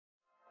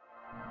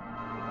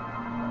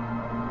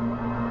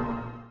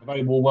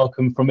very warm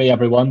welcome from me,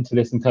 everyone, to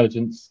this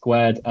Intelligence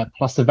Squared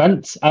Plus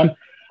event. I'm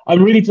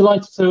really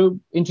delighted to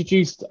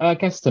introduce our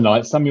guest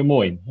tonight, Samuel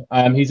Moyn.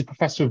 He's a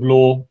professor of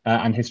law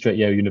and history at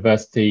Yale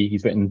University.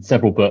 He's written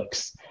several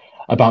books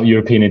about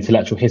European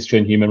intellectual history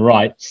and human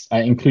rights,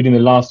 including The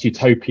Last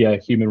Utopia,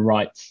 Human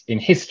Rights in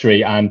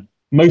History, and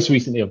most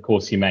recently, of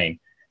course, Humane,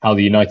 How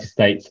the United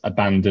States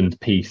Abandoned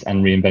Peace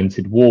and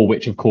Reinvented War,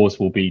 which, of course,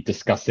 we'll be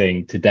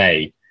discussing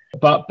today.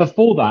 But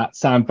before that,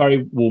 Sam,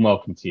 very warm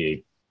welcome to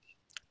you.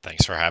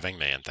 Thanks for having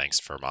me, and thanks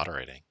for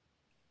moderating.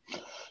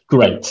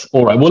 Great.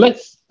 All right. Well,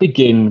 let's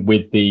begin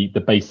with the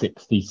basic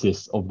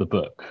thesis of the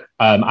book,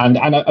 and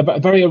a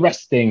very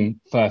arresting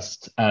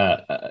first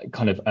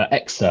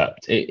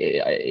excerpt.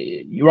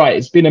 You're right.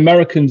 It's been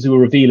Americans who are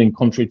revealing,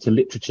 contrary to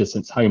literature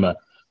since Homer,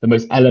 the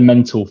most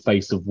elemental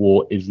face of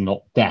war is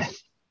not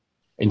death.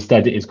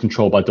 Instead, it is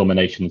controlled by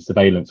domination and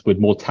surveillance, with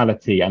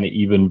mortality and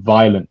even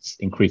violence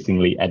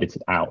increasingly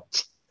edited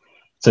out.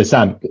 So,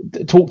 Sam,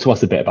 talk to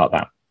us a bit about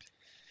that.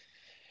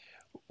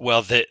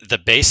 Well,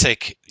 the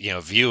basic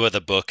view of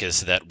the book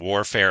is that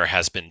warfare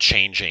has been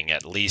changing,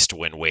 at least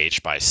when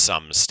waged by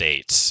some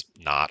states,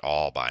 not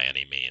all by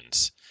any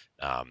means.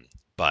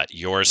 But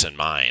yours and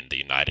mine, the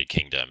United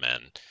Kingdom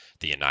and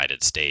the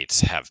United States,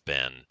 have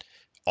been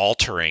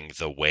altering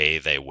the way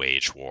they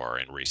wage war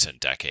in recent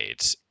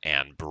decades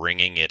and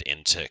bringing it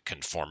into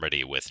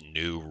conformity with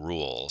new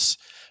rules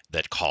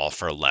that call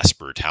for less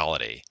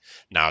brutality.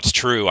 Now, it's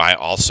true, I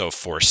also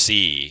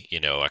foresee,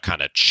 a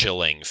kind of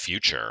chilling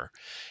future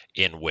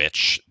in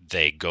which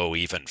they go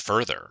even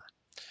further,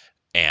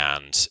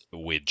 and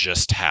we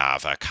just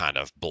have a kind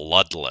of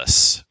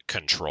bloodless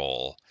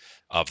control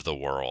of the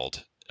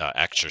world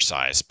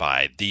exercised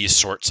by these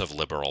sorts of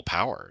liberal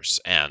powers.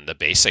 And the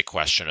basic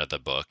question of the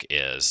book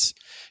is,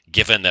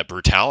 given that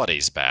brutality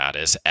is bad,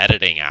 is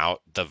editing out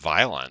the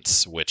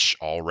violence, which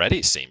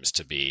already seems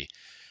to be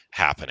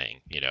happening,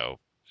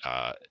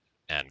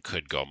 and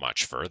could go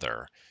much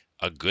further,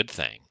 a good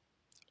thing?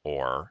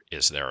 Or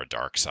is there a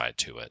dark side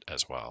to it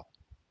as well?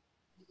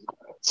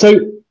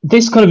 So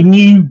this kind of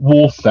new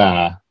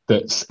warfare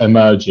that's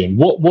emerging,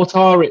 what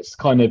are its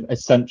kind of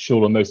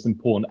essential and most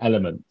important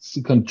elements?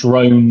 Kind of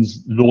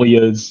drones,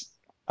 lawyers,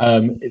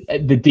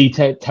 the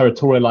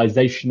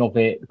deterritorialization of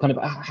it. Kind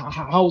of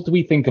how do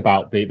we think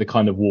about the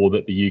kind of war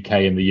that the UK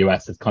and the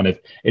US has kind of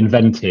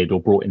invented or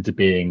brought into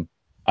being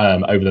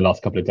over the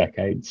last couple of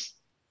decades?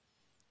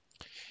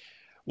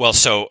 Well,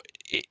 so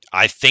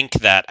I think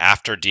that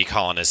after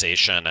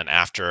decolonization and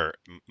after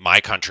my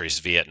country's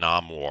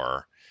Vietnam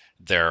War,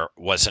 there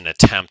was an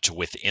attempt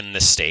within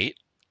the state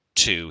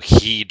to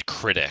heed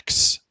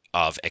critics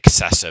of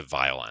excessive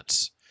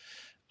violence,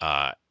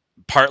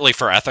 partly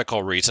for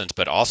ethical reasons,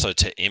 but also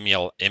to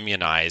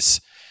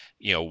immunize,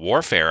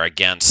 warfare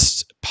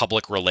against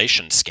public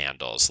relations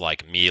scandals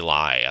like My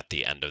Lai at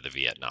the end of the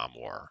Vietnam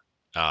War.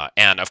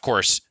 And of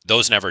course,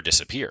 those never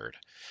disappeared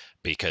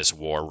because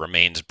war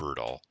remains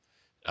brutal.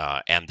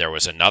 And there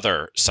was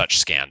another such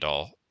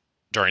scandal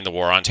during the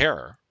War on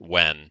Terror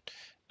when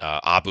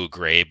Abu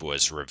Ghraib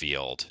was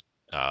revealed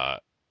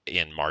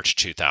in March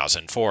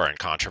 2004, and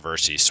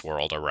controversy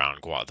swirled around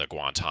the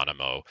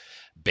Guantanamo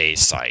Bay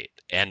site.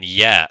 And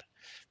yet,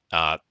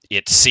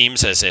 it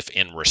seems as if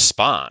in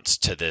response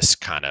to this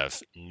kind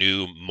of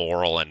new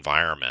moral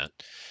environment,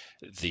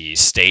 the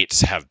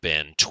states have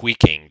been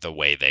tweaking the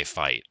way they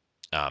fight.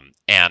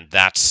 And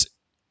that's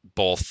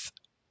both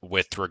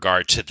with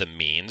regard to the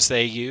means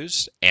they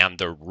use and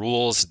the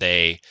rules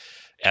they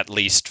at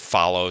least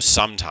follow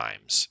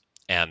sometimes.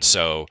 And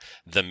so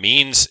the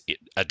means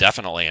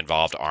definitely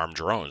involved armed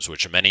drones,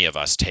 which many of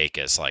us take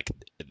as like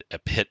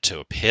to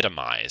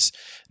epitomize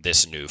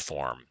this new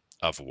form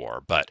of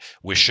war. But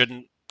we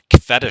shouldn't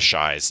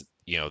fetishize,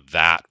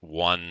 that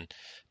one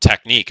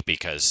technique,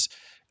 because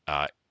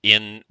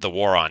in the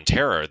War on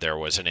Terror, there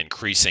was an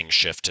increasing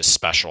shift to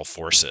special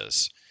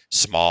forces,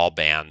 small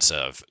bands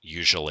of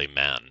usually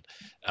men,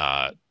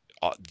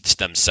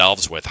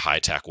 themselves with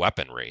high-tech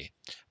weaponry,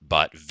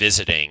 but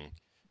visiting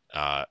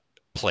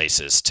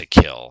places to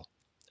kill,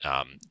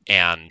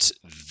 and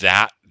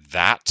that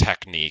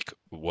technique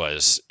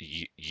was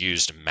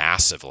used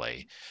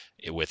massively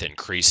with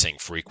increasing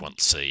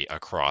frequency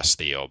across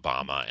the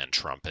Obama and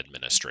Trump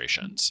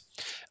administrations.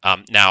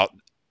 Now,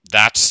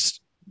 that's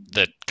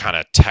the kind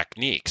of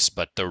techniques,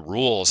 but the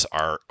rules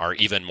are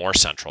even more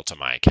central to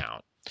my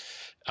account,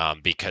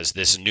 because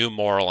this new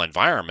moral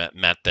environment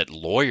meant that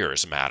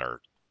lawyers mattered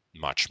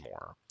much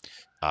more,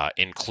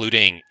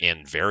 including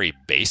in very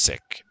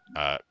basic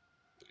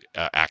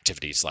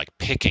activities like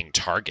picking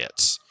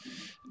targets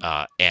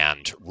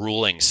and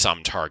ruling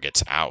some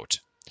targets out.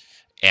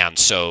 And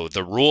so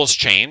the rules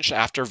changed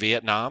after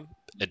Vietnam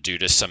due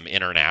to some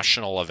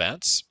international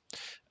events,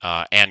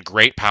 and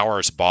great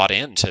powers bought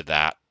into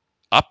that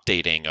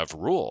updating of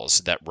rules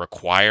that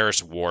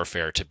requires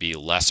warfare to be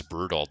less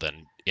brutal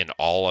than in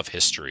all of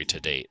history to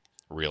date,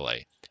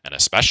 really, and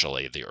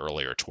especially the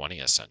earlier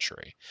 20th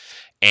century.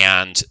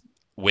 And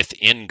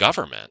within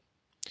government,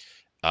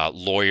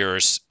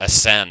 lawyers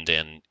ascend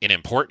in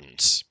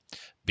importance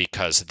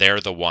because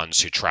they're the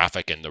ones who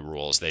traffic in the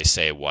rules. They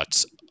say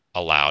what's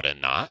allowed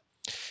and not.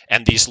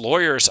 And these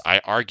lawyers,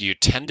 I argue,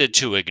 tended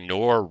to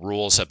ignore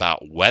rules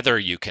about whether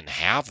you can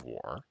have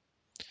war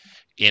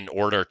in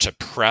order to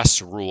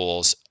press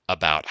rules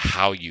about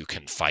how you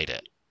can fight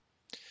it.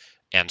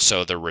 And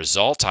so the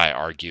result, I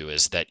argue,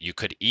 is that you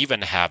could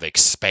even have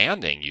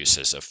expanding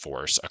uses of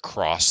force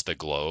across the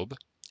globe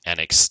and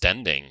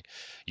extending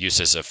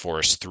uses of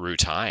force through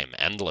time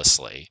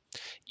endlessly,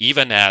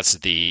 even as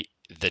the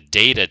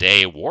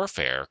day-to-day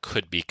warfare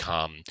could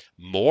become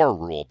more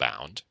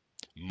rule-bound,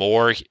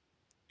 more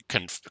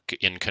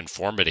in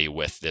conformity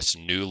with this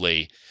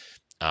new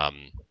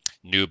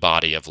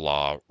body of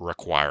law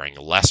requiring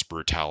less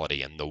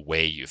brutality in the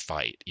way you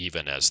fight,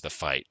 even as the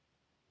fight,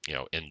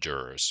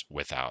 endures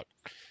without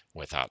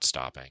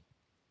stopping.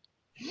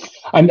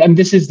 And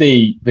this is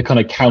the kind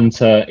of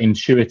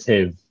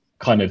counterintuitive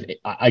kind of,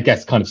 I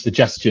guess, kind of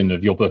suggestion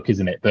of your book,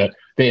 isn't it? That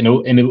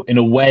in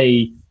a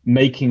way,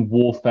 making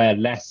warfare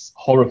less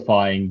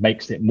horrifying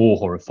makes it more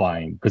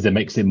horrifying because it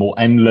makes it more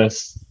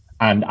endless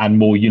and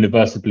more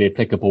universally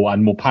applicable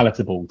and more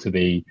palatable to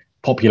the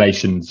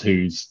populations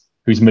whose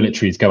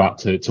militaries go out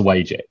to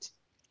wage it.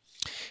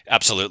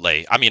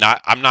 Absolutely. I mean,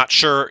 I'm not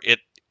sure it.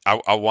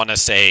 I want to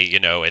say,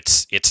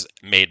 it's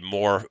made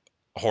more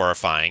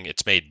horrifying.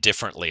 It's made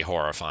differently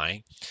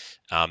horrifying.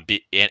 And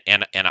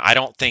I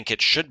don't think it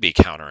should be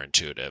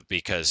counterintuitive,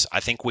 because I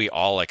think we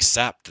all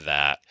accept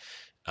that.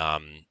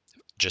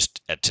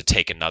 Just to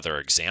take another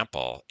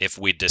example, if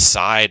we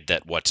decide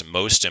that what's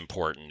most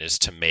important is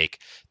to make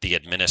the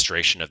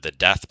administration of the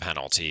death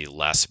penalty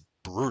less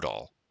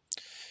brutal,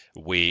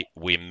 we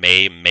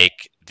may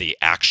make the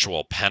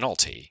actual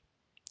penalty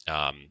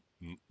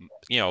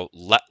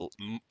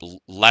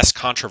less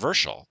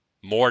controversial,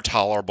 more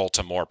tolerable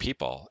to more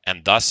people,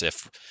 and thus,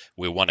 if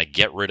we want to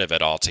get rid of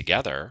it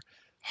altogether,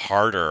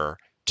 harder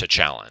to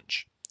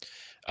challenge.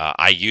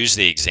 I use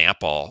the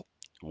example,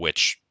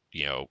 which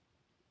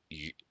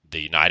the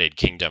United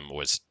Kingdom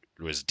was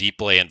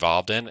deeply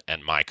involved in,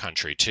 and my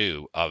country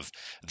too, of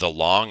the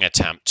long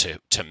attempt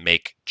to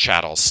make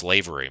chattel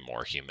slavery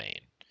more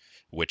humane,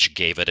 which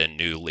gave it a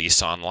new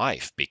lease on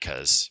life,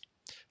 because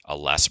a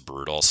less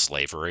brutal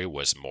slavery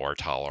was more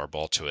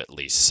tolerable to at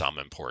least some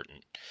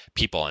important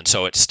people. And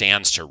so it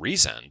stands to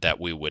reason that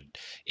we would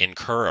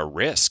incur a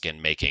risk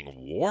in making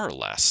war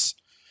less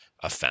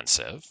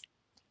offensive,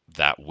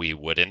 that we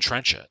would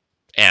entrench it.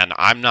 And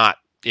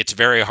it's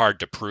very hard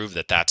to prove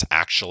that that's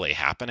actually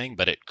happening,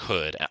 but it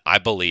could. I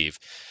believe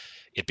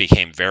it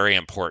became very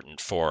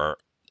important for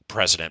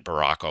President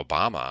Barack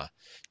Obama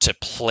to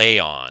play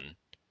on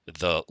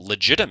the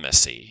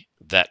legitimacy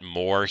that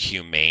more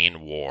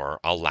humane war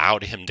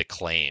allowed him to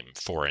claim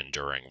for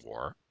enduring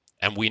war.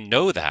 And we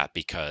know that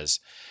because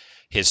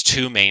his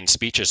two main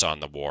speeches on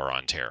the war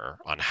on terror,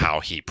 on how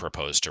he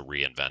proposed to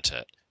reinvent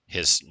it,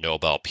 his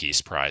Nobel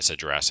Peace Prize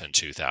address in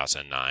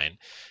 2009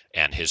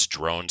 and his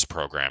drones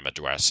program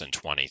address in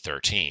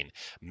 2013,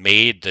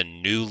 made the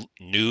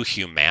new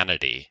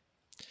humanity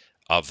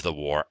of the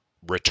war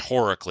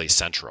rhetorically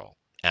central.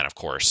 And of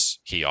course,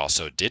 he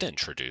also did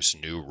introduce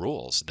new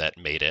rules that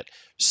made it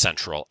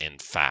central in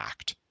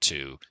fact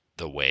to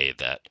the way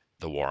that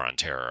the war on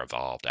terror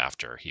evolved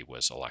after he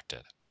was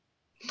elected.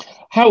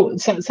 How,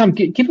 Sam,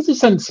 give us a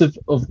sense of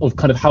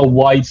kind of how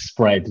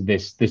widespread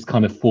this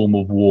kind of form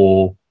of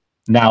war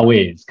now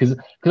is, because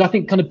I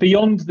think kind of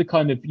beyond the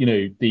kind of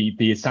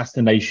the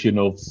assassination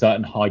of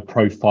certain high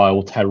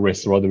profile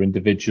terrorists or other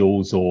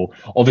individuals, or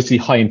obviously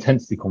high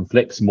intensity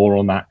conflicts, more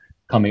on that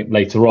coming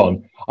later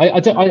on.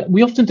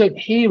 We often don't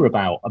hear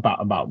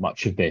about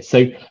much of this.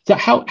 So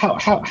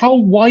how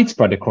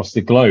widespread across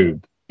the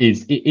globe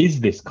is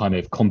this kind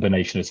of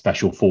combination of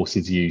special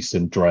forces use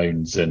and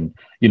drones and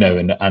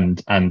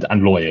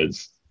and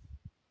lawyers?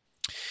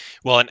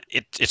 Well, and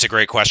it's a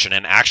great question.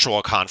 And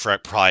actual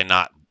conflict, probably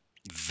not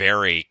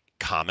very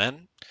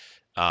common.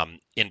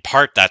 In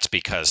part, that's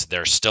because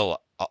there's still,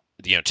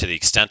 to the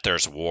extent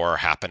there's war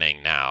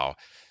happening now,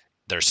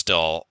 there's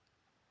still,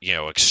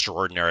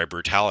 extraordinary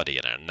brutality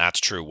in it. And that's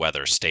true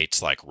whether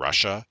states like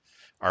Russia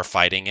are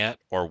fighting it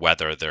or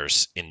whether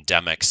there's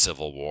endemic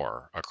civil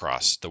war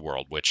across the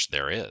world, which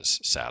there is,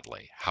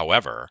 sadly.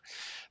 However,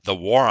 the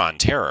war on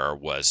terror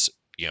was,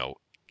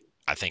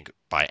 I think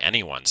by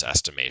anyone's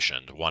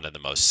estimation, one of the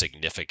most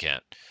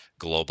significant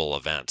global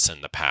events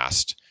in the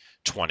past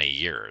 20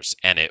 years.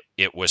 And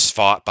it was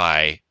fought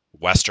by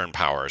Western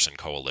powers and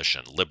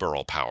coalition,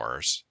 liberal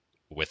powers,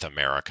 with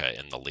America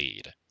in the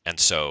lead. And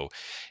so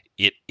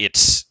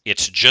it's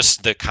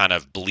just the kind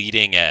of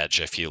bleeding edge,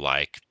 if you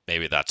like.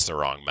 Maybe that's the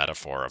wrong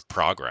metaphor, of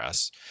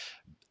progress.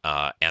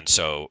 And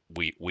so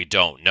we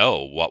don't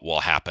know what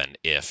will happen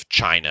if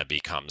China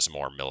becomes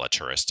more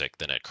militaristic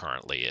than it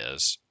currently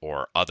is,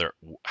 or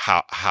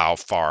how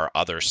far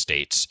other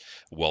states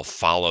will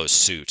follow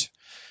suit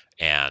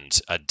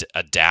and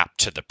adapt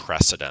to the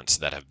precedents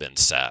that have been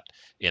set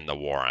in the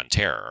war on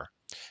terror.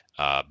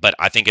 But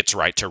I think it's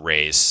right to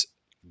raise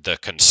the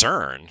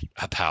concern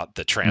about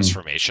the Mm.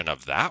 transformation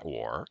of that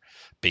war,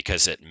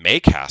 because it may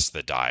cast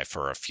the die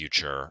for a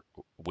future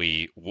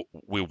we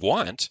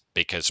want,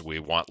 because we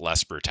want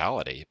less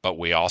brutality, but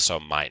we also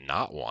might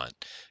not want,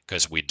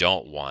 because we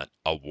don't want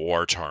a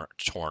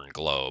war-torn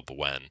globe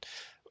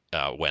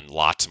when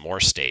lots more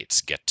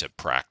states get to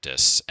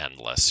practice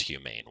endless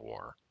humane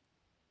war.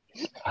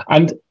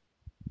 And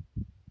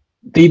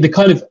the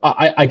kind of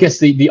I guess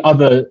the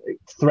other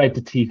thread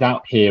to tease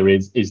out here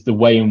is the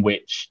way in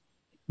which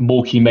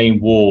more humane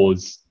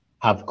wars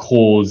have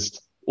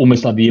caused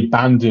almost like the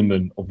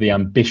abandonment of the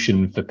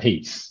ambition for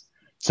peace.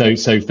 So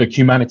for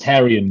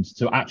humanitarians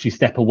to actually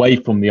step away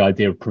from the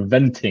idea of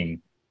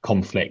preventing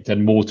conflict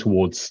and more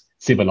towards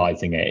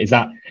civilizing it, is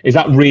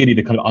that really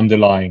the kind of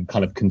underlying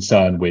kind of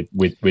concern with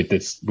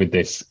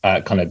this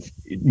kind of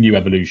new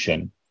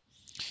evolution?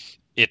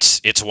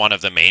 It's one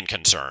of the main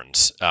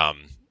concerns.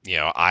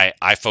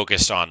 I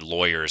focused on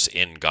lawyers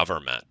in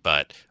government,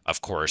 but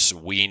of course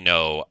we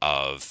know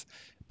of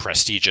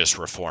prestigious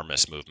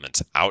reformist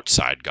movements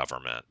outside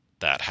government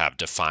that have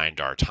defined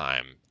our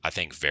time, I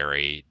think,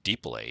 very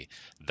deeply,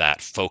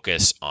 that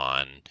focus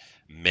on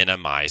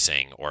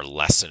minimizing or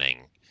lessening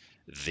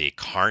the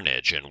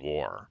carnage in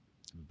war.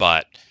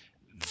 But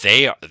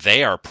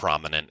they are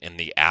prominent in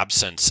the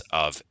absence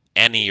of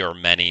any or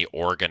many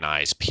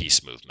organized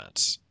peace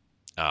movements.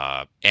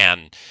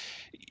 And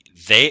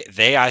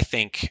they I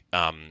think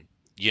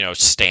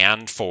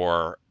stand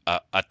for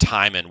a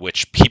time in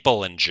which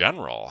people in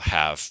general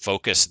have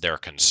focused their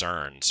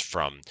concerns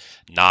from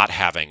not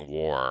having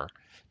war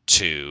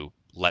to,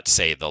 let's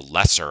say, the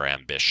lesser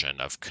ambition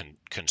of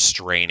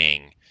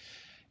constraining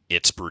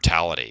its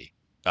brutality.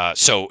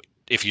 So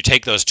if you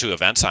take those two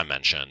events I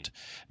mentioned,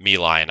 My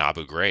Lai and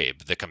Abu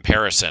Ghraib, the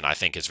comparison I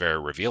think is very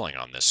revealing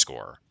on this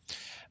score.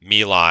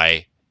 My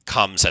Lai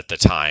comes at the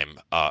time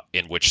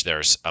in which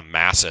there's a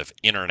massive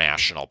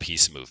international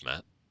peace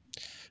movement.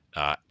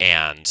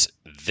 And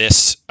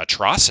this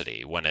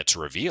atrocity, when it's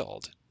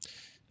revealed,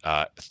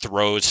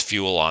 throws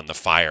fuel on the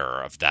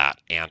fire of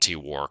that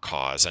anti-war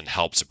cause and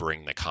helps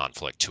bring the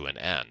conflict to an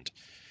end.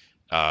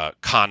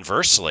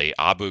 Conversely,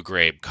 Abu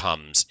Ghraib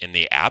comes in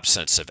the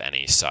absence of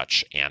any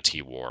such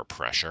anti-war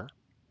pressure,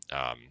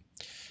 um,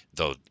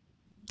 though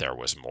there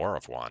was more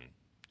of one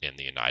in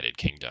the United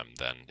Kingdom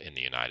than in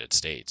the United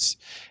States.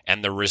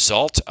 And the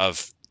result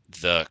of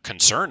the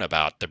concern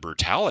about the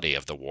brutality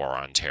of the war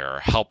on terror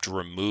helped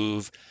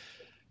remove,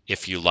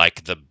 if you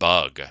like, the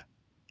bug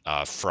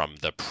from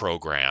the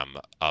program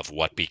of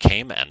what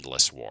became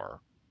endless war,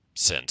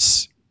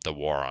 since the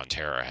war on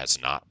terror has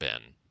not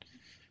been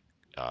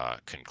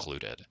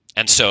concluded.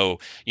 And so,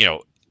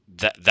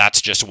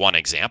 that's just one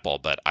example,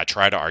 but I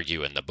try to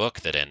argue in the book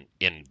that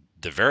in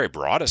the very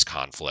broadest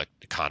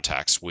conflict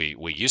context, we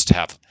used to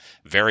have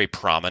very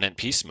prominent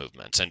peace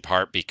movements, in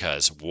part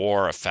because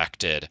war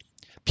affected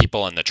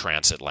people in the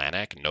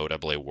transatlantic,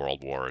 notably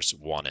World Wars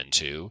I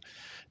and II,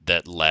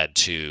 that led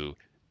to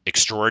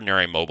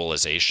extraordinary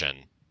mobilization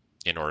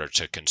in order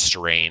to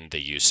constrain the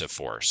use of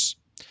force.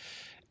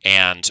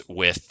 And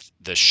with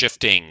the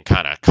shifting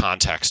kind of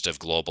context of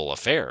global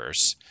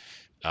affairs,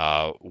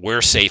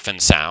 we're safe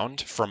and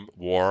sound from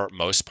war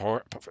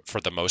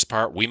for the most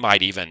part. We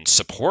might even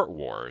support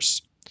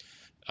wars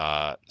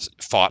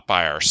fought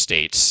by our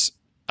states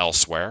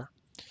elsewhere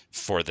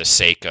for the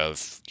sake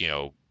of,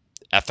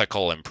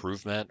 ethical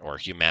improvement or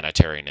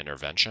humanitarian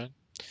intervention.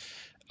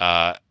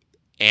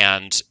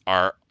 And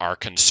our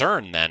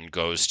concern then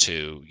goes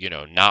to,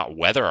 not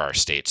whether our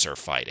states are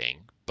fighting,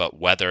 but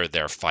whether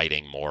they're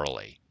fighting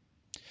morally.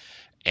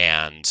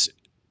 And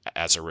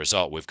as a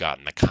result, we've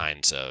gotten the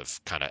kinds of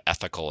kind of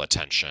ethical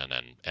attention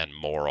and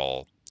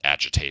moral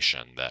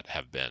agitation that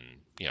have been,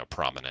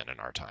 prominent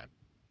in our time.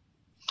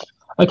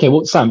 Okay,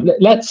 well, Sam,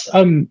 let's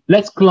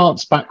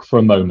glance back for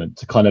a moment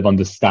to kind of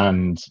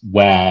understand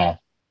where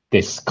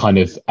this kind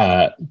of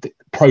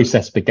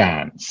process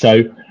began.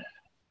 So,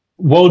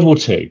 World War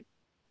II,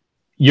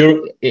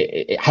 Europe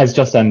it has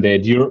just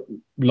ended. Europe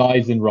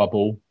lies in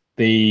rubble.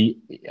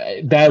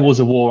 There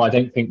was a war I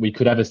don't think we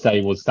could ever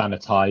say was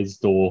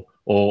sanitized or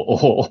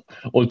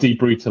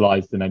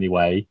debrutalized in any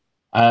way.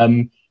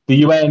 The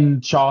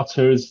UN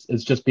Charter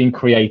has just been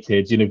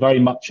created, very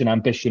much an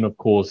ambition, of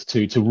course,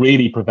 to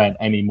really prevent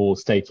any more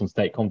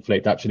state-on-state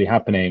conflict actually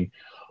happening.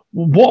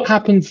 What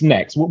happens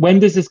next? When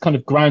does this kind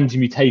of grand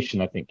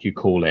mutation, I think you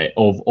call it,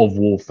 of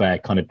warfare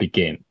kind of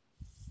begin?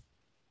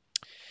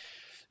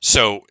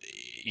 So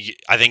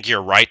I think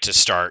you're right to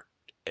start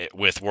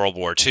with World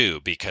War II,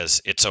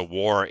 because it's a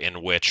war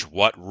in which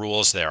what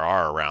rules there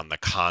are around the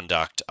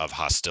conduct of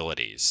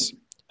hostilities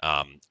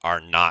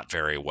are not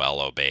very well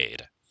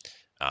obeyed.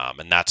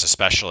 And that's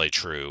especially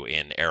true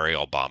in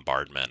aerial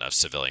bombardment of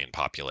civilian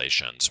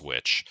populations,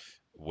 which,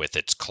 with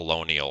its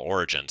colonial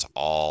origins,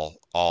 all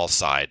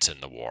sides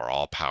in the war,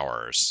 all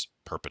powers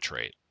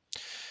perpetrate.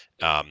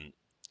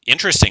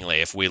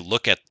 Interestingly, if we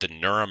look at the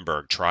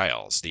Nuremberg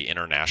trials, the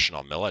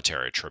International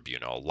Military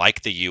Tribunal,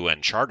 like the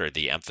UN Charter,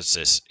 the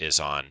emphasis is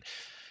on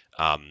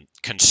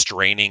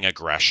constraining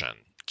aggression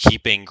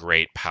keeping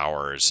great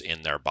powers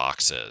in their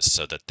boxes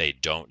so that they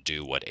don't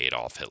do what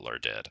Adolf Hitler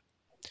did.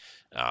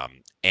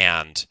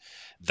 And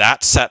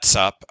that sets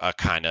up a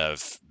kind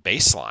of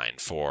baseline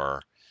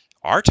for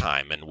our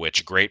time in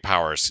which great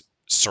powers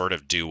sort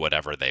of do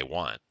whatever they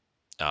want.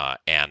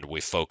 And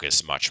we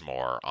focus much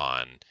more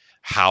on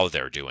how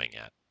they're doing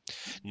it.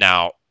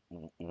 Now,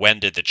 when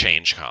did the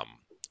change come?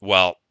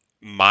 Well,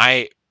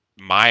 my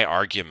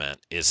argument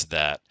is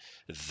that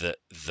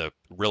the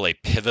really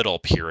pivotal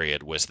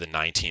period was the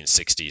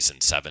 1960s and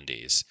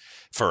 70s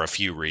for a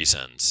few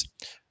reasons.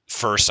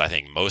 First, I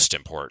think most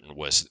important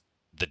was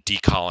the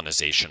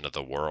decolonization of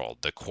the world,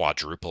 the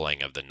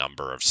quadrupling of the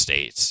number of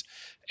states,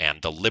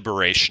 and the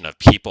liberation of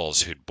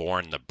peoples who'd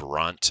borne the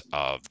brunt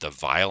of the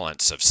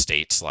violence of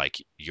states like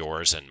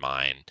yours and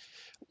mine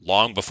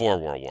long before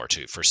World War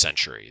II for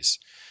centuries.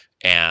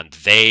 And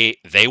they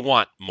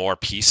want more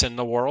peace in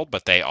the world,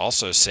 but they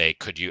also say,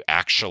 could you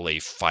actually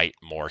fight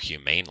more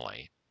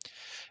humanely?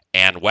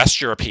 And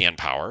West European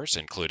powers,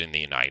 including the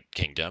United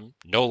Kingdom,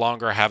 no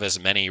longer have as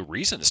many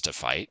reasons to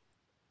fight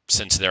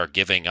since they're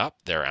giving up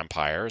their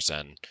empires.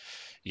 And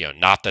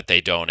not that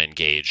they don't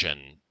engage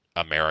in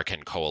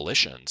American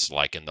coalitions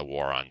like in the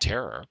War on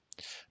Terror,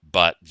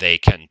 but they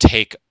can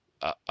take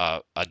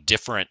a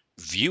different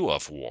view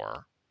of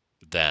war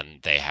than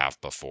they have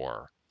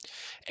before.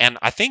 And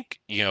I think,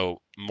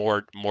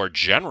 more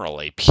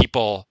generally,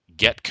 people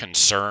get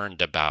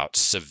concerned about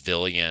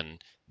civilian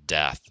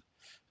death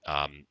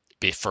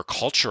for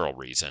cultural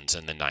reasons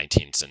in the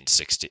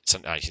 1960s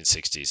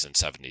and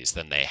 70s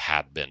than they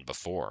had been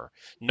before,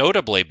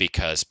 notably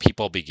because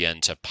people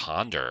begin to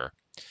ponder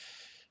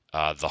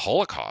the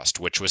Holocaust,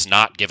 which was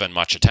not given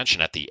much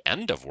attention at the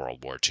end of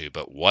World War II,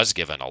 but was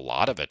given a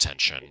lot of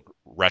attention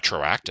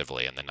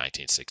retroactively in the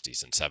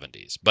 1960s and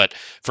 70s. But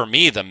for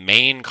me, the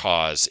main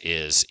cause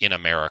is in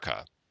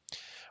America,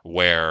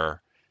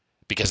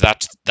 because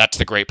that's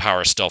the great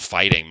power still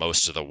fighting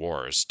most of the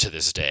wars to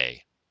this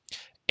day.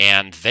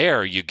 And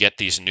there you get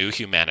these new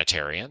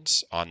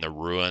humanitarians on the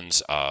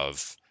ruins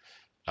of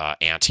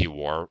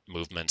anti-war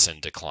movements in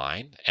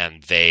decline,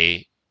 and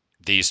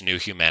these new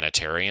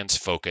humanitarians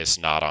focus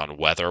not on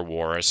whether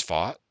war is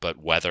fought, but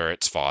whether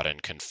it's fought in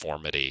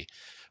conformity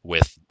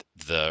with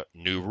the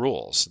new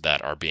rules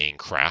that are being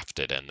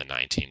crafted in the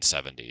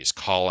 1970s,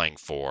 calling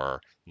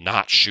for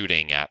not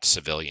shooting at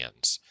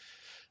civilians,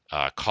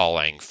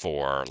 calling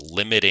for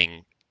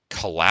limiting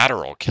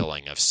collateral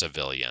killing of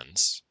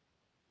civilians,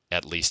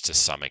 at least to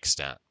some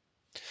extent.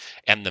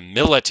 And the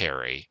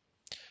military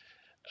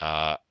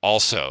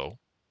also,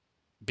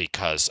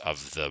 because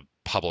of the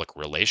public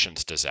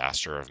relations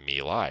disaster of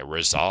My Lai,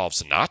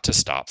 resolves not to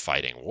stop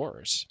fighting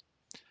wars,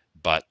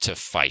 but to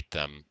fight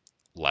them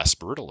less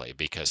brutally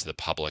because the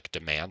public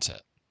demands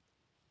it.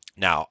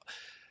 Now,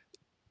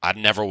 I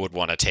never would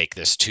want to take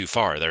this too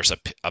far. There's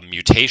a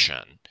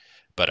mutation,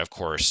 but of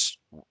course,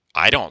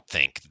 I don't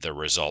think the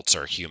results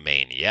are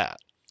humane yet.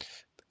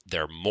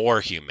 They're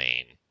more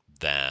humane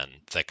than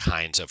the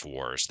kinds of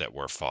wars that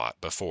were fought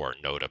before,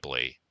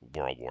 notably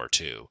World War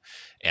II.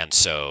 And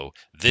so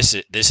this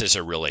is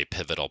a really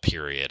pivotal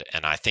period,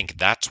 and I think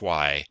that's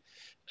why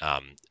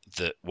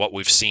what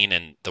we've seen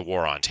in the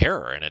War on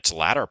Terror in its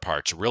latter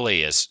parts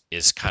really is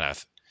kind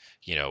of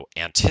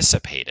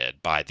anticipated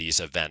by these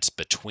events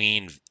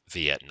between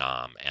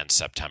Vietnam and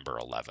September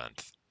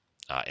 11th.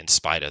 In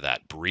spite of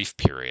that brief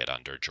period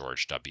under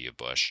George W.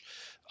 Bush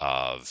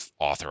of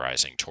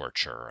authorizing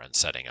torture and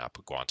setting up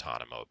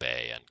Guantanamo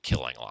Bay and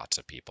killing lots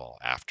of people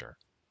after.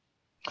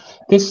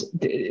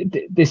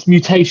 This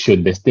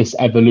mutation, this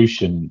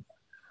evolution,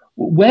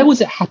 where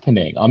was it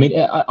happening? I mean,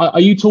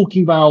 are you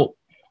talking about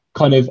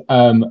kind of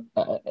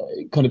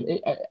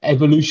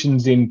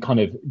evolutions in kind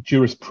of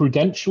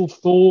jurisprudential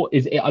thought?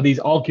 Are these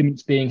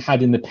arguments being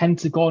had in the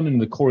Pentagon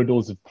and the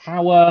corridors of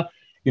power?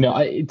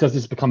 Does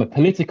this become a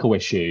political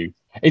issue?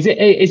 Is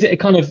it a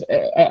kind of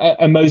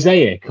a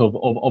mosaic of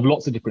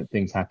lots of different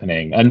things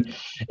happening? And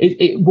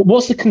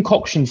what's the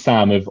concoction,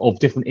 Sam, of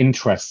different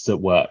interests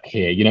at work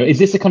here? Is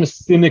this a kind of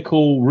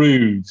cynical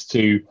ruse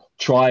to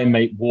try and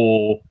make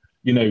war,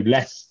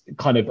 less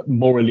kind of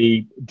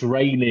morally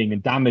draining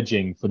and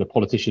damaging for the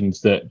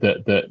politicians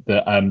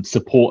that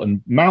support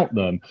and mount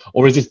them,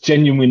 or is this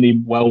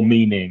genuinely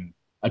well-meaning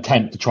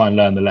attempt to try and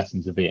learn the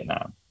lessons of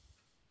Vietnam?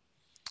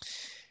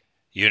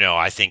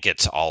 I think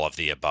it's all of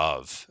the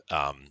above.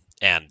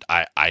 And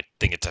I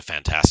think it's a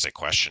fantastic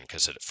question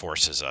because it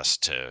forces us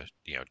to,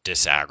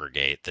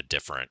 disaggregate the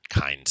different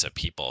kinds of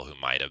people who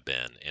might have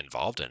been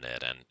involved in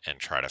it and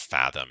try to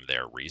fathom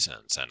their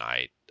reasons. And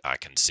I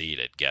concede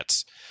it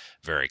gets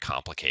very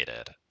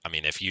complicated. I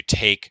mean, if you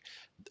take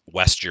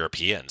West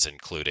Europeans,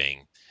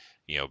 including,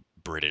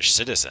 British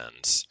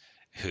citizens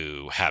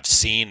who have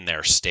seen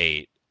their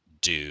state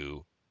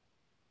do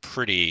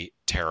pretty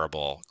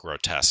terrible,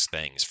 grotesque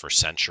things for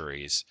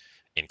centuries,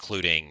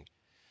 including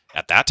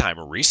at that time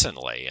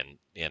recently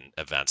in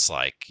events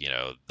like in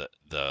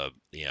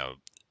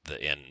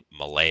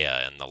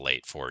Malaya in the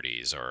late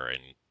 40s or in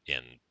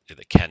in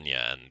the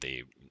Kenya and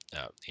the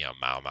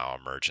Mau Mau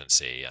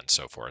emergency and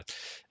so forth.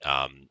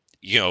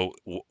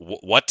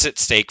 What's at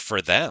stake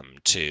for them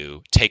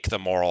to take the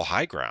moral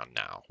high ground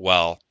now?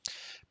 Well,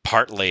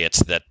 partly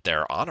it's that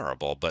they're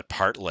honorable, but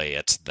partly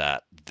it's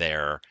that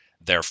they're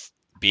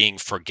being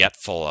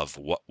forgetful of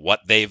what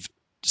they've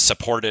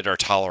supported or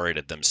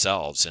tolerated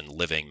themselves in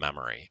living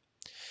memory.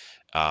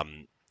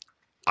 Um,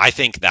 I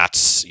think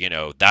that's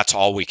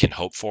all we can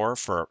hope for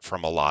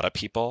from a lot of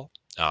people.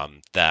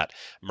 That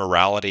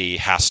morality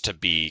has to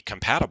be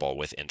compatible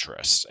with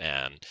interests,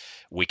 and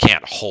we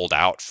can't hold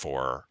out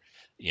for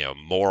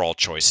moral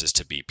choices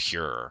to be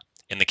pure.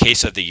 In the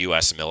case of the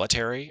U.S.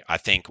 military, I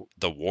think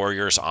the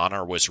warrior's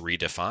honor was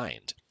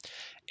redefined.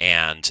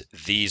 And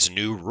these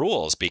new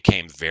rules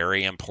became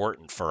very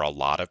important for a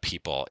lot of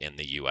people in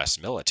the US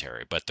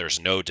military. But there's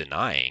no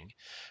denying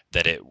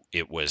that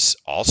it was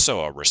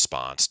also a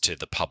response to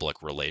the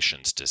public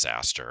relations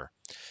disaster.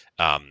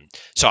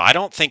 So I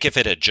don't think if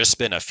it had just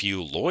been a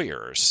few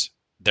lawyers,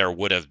 there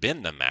would have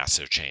been the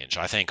massive change.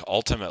 I think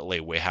ultimately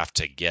we have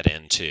to get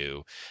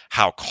into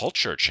how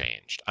culture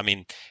changed. I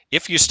mean,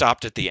 if you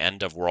stopped at the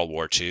end of World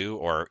War II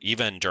or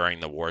even during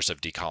the wars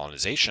of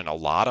decolonization, a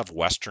lot of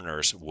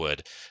Westerners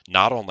would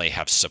not only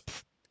have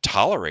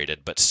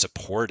tolerated but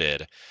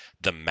supported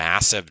the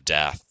massive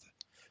death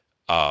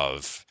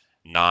of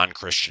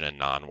non-Christian and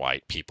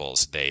non-white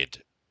peoples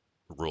they'd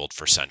ruled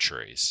for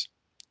centuries.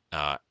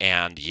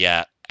 And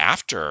yet,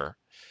 after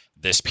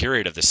this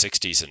period of the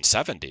 60s and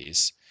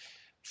 70s,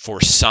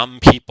 for some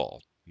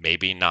people,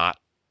 maybe not,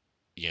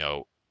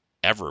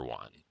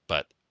 everyone,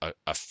 but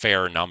a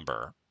fair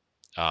number,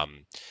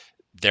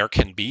 there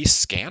can be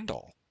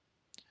scandal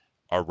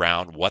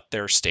around what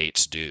their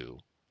states do,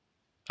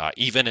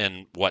 even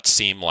in what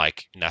seem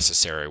like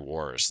necessary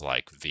wars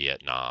like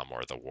Vietnam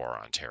or the War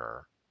on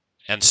Terror.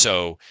 And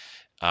so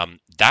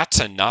that's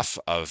enough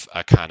of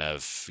a kind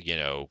of,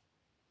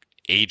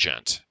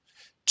 agent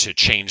to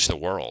change the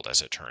world,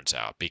 as it turns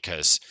out,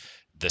 because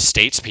the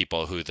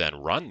statespeople who then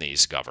run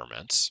these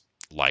governments,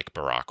 like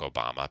Barack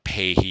Obama,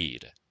 pay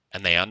heed,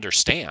 and they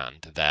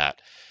understand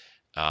that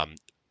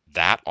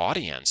that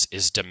audience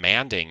is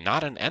demanding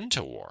not an end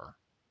to war,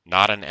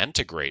 not an end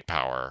to great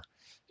power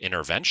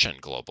intervention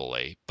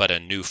globally, but a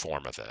new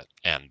form of it,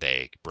 and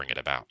they bring it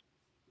about.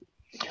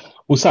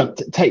 Well, Sam,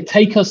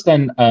 take us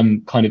then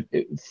kind of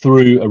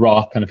through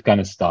Iraq and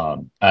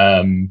Afghanistan.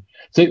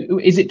 So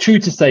is it true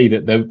to say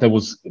that there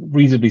was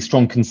reasonably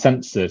strong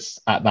consensus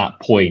at that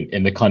point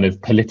in the kind of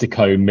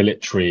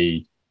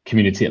politico-military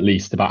community, at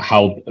least, about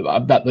how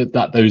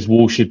that those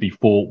wars should be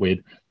fought with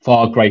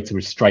far greater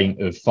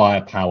restraint of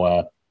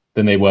firepower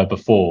than they were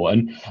before?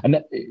 And kind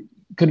of,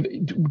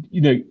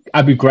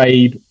 Abu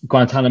Ghraib,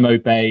 Guantanamo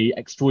Bay,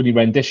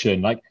 extraordinary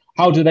rendition, like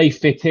how do they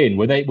fit in?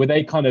 Were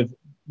they kind of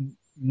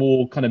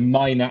more kind of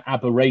minor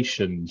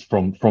aberrations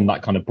from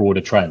that kind of broader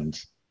trend?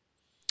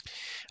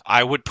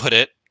 I would put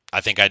it,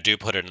 I think I do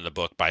put it in the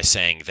book by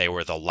saying they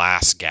were the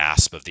last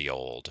gasp of the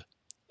old,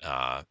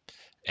 uh,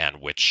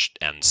 and which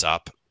ends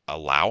up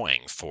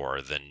allowing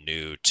for the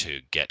new to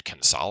get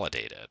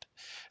consolidated.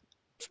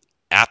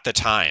 At the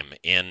time,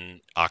 in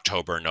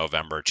October,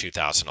 November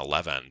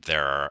 2011,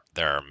 there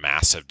are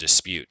massive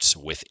disputes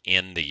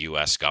within the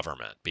U.S.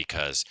 government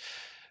because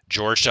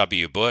George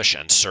W. Bush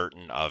and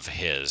certain of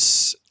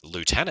his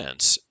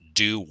lieutenants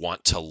do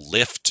want to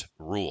lift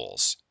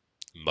rules,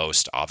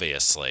 most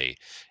obviously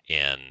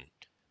in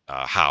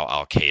how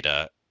Al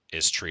Qaeda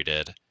is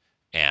treated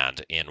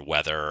and in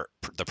whether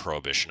the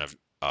prohibition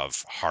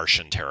of harsh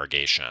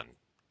interrogation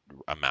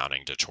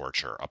amounting to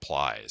torture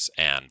applies.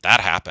 And that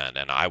happened,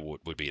 and I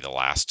would be the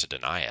last to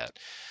deny it.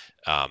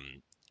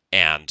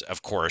 And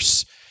of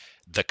course,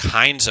 the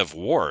kinds of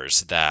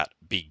wars that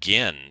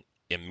begin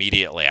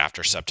immediately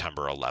after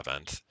September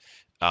 11th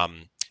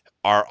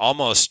are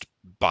almost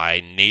by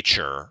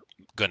nature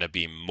going to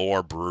be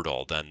more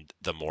brutal than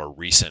the more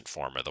recent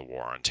form of the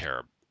war on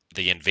terror.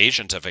 The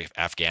invasions of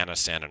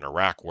Afghanistan and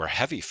Iraq were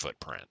heavy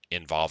footprint,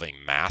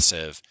 involving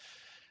massive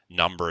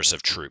numbers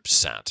of troops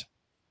sent.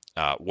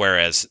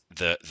 Whereas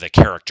the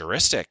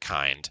characteristic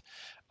kind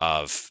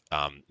of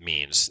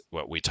means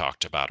what we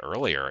talked about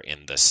earlier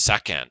in the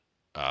second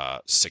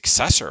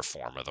successor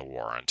form of the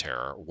war on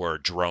terror were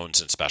drones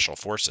and special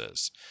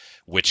forces,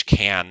 which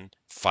can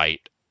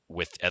fight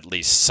with at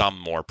least some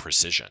more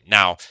precision.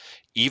 Now,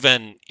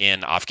 even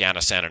in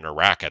Afghanistan and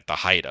Iraq at the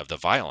height of the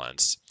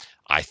violence,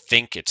 I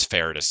think it's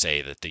fair to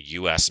say that the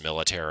US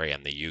military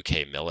and the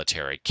UK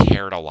military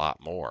cared a lot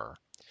more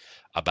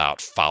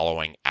about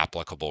following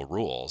applicable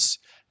rules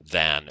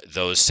than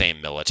those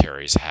same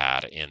militaries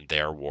had in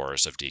their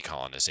wars of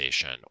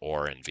decolonization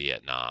or in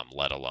Vietnam,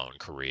 let alone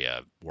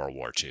Korea, World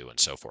War II, and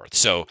so forth.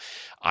 So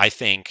I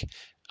think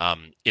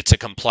it's a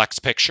complex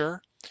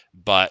picture,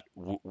 but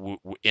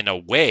in a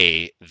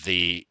way,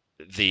 the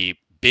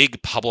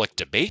big public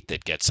debate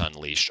that gets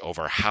unleashed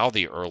over how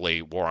the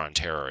early war on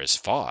terror is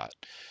fought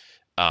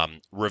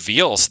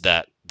reveals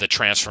that the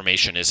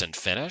transformation isn't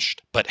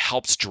finished, but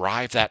helps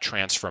drive that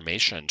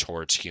transformation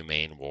towards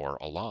humane war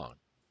along.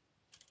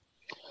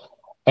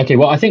 Okay,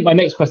 well, I think my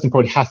next question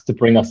probably has to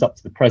bring us up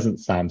to the present,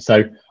 Sam.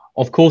 So,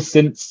 of course,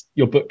 since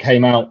your book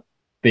came out,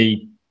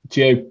 the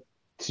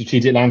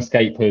geostrategic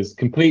landscape has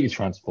completely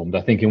transformed.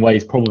 I think in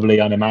ways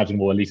probably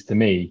unimaginable, at least to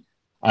me,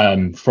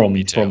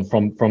 Me too.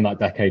 from that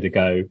decade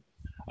ago.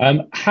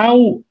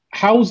 How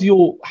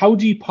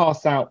do you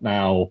pass out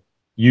now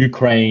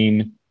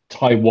Ukraine,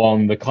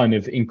 Taiwan, the kind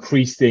of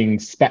increasing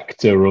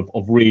specter of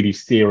really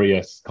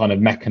serious kind of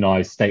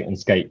mechanized state on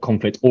state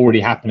conflict already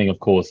happening, of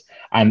course,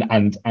 and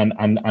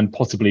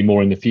possibly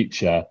more in the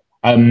future.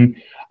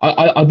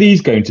 Are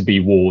these going to be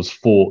wars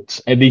fought,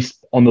 at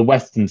least on the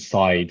Western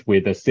side,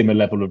 with a similar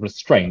level of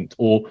restraint?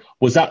 Or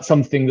was that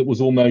something that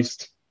was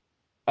almost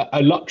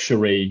a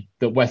luxury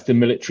that Western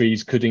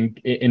militaries could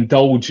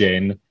indulge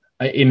in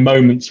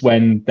moments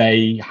when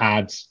they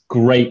had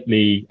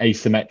greatly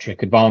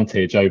asymmetric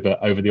advantage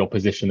over the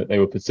opposition that they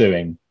were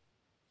pursuing?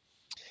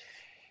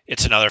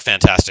 It's another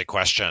fantastic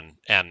question,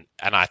 and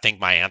I think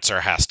my answer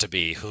has to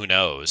be who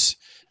knows.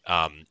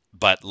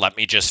 But let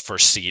me just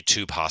foresee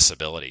two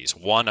possibilities.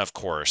 One, of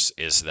course,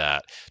 is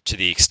that to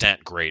the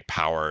extent great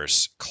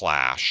powers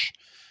clash,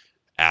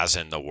 as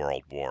in the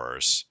world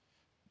wars,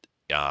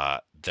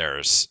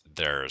 there's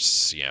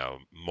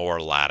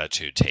more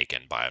latitude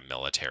taken by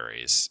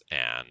militaries,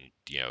 and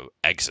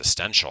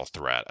existential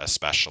threat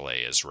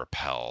especially is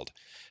repelled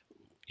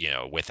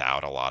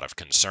without a lot of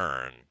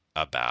concern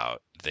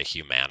about the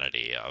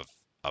humanity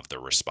of the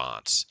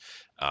response.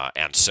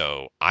 And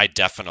so I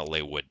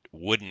definitely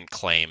wouldn't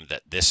claim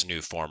that this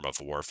new form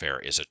of warfare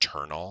is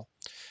eternal,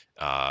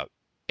 uh,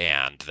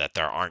 and that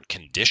there aren't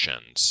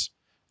conditions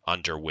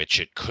under which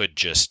it could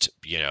just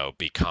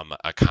become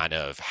a kind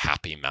of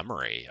happy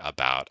memory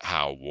about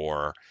how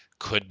war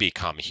could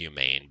become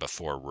humane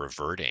before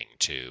reverting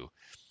to,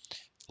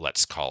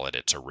 let's call it,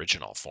 its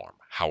original form.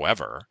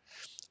 However,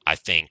 I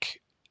think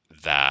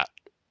that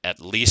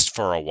at least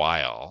for a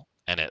while,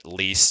 and at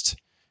least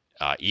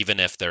even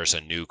if there's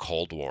a new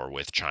Cold War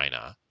with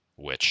China,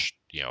 which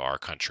our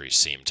countries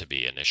seem to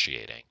be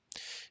initiating,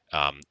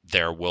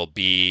 there will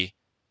be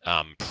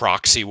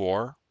proxy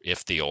war,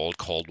 if the old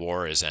Cold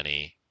War is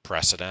any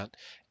precedent,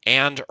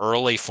 and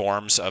early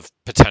forms of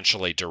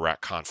potentially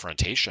direct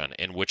confrontation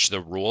in which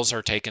the rules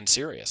are taken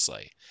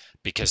seriously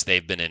because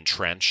they've been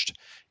entrenched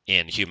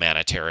in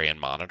humanitarian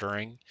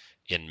monitoring,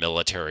 in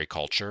military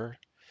culture,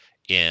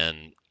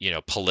 in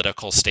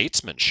political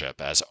statesmanship,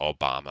 as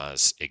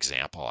Obama's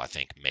example I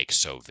think makes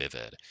so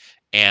vivid.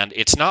 And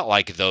it's not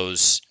like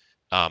those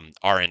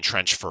are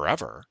entrenched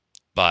forever,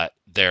 but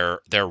they're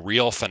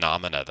real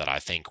phenomena that I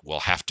think will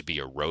have to be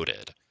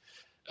eroded.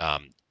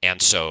 And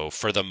so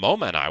for the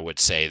moment, I would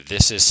say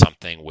this is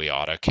something we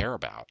ought to care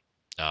about.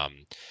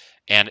 Um,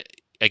 and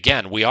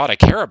again, we ought to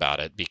care about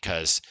it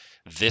because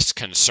this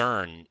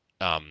concern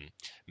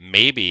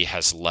maybe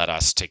has led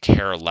us to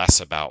care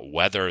less about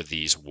whether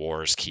these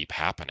wars keep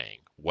happening,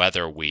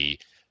 whether we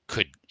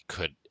could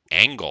could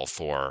angle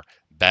for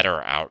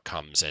better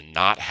outcomes and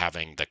not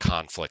having the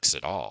conflicts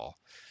at all,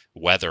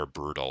 whether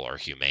brutal or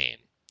humane.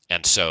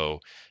 And so,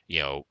 you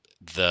know,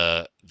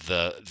 the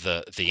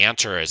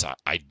answer is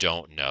I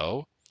don't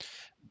know.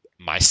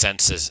 My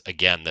sense is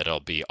again that it'll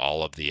be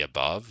all of the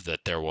above,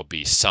 that there will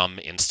be some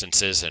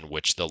instances in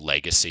which the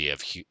legacy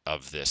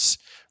of this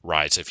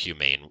rise of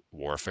humane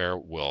warfare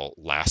will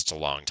last a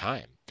long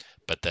time,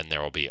 but then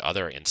there will be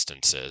other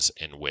instances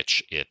in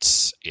which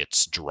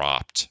it's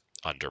dropped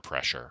under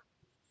pressure.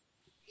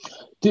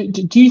 Do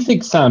you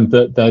think, Sam,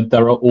 that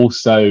there are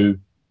also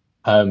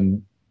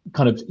um,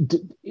 kind of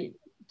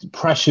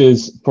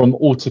pressures from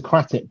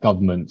autocratic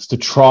governments to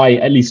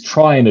at least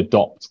try and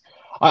adopt?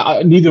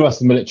 Neither of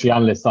us are military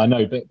analysts, I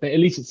know, but at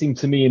least it seemed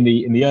to me in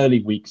the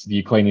early weeks of the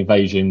Ukraine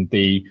invasion,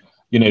 the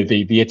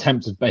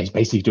attempt to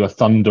basically do a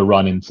thunder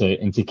run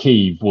into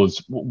Kiev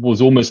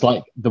was almost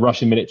like the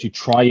Russian military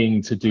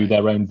trying to do Right.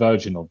 their own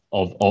version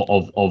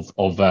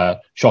of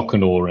shock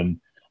and awe and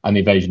the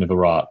invasion of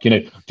Iraq.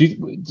 Do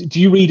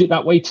you read it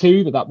that way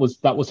too? That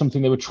was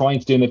something they were trying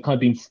to do, and they've kind of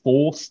been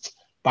forced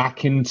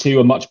back into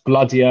a much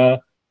bloodier,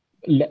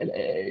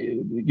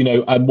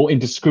 a more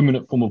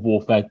indiscriminate form of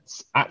warfare,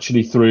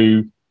 actually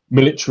through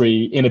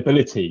military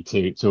inability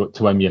to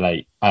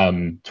emulate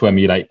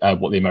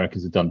what the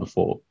Americans had done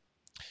before.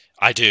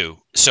 I do.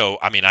 So,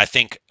 I mean, I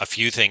think a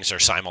few things are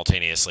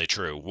simultaneously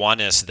true. One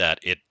is that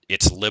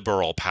it's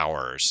liberal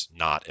powers,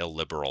 not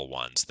illiberal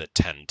ones, that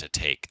tend to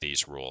take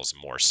these rules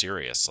more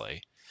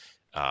seriously.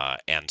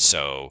 And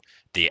so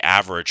the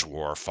average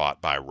war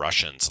fought by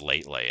Russians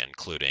lately,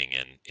 including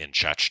in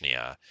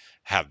Chechnya,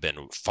 have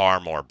been far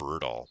more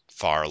brutal,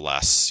 far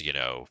less,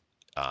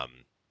 um,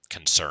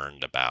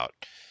 concerned about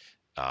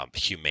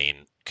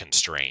humane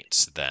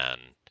constraints than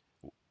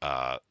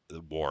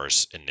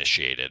wars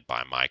initiated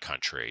by my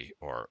country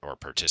or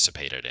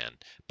participated in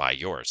by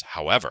yours.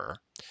 However,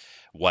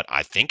 what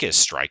I think is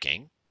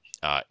striking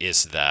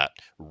is that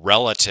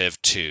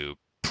relative to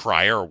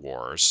prior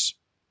wars,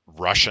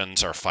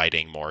 Russians are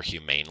fighting more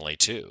humanely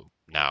too.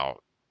 Now,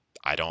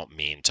 I don't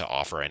mean to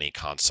offer any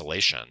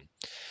consolation,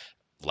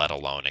 let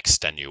alone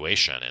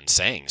extenuation in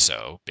saying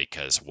so,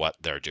 because what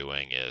they're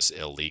doing is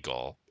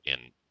illegal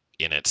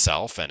in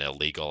itself and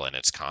illegal in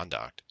its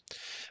conduct.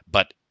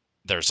 But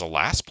there's a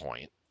last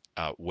point,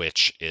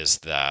 which is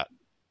that,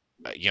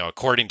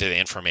 according to the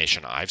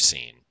information I've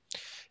seen,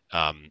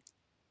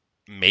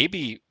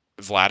 maybe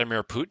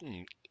Vladimir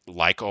Putin,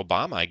 like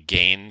Obama,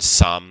 gained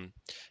some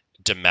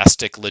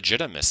domestic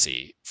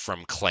legitimacy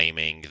from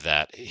claiming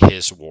that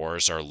his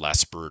wars are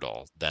less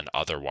brutal than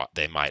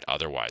they might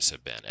otherwise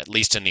have been, at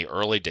least in the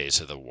early days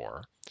of the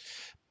war,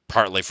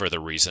 partly for the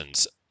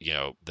reasons,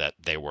 that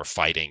they were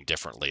fighting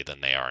differently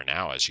than they are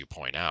now, as you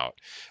point out.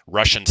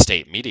 Russian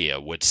state media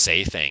would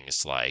say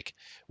things like,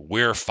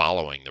 we're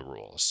following the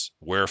rules,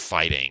 we're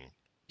fighting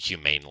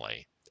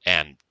humanely.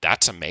 And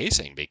that's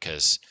amazing,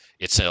 because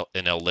it's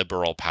an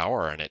illiberal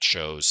power, and it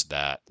shows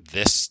that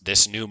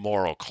this new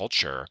moral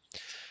culture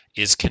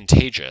is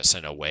contagious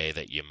in a way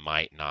that you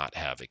might not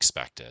have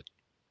expected.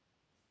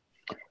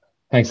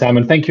 Thanks, Sam,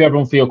 and thank you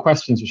everyone for your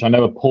questions, which I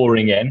know are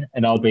pouring in,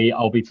 and I'll be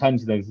turning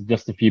to those in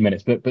just a few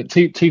minutes. But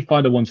two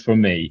final ones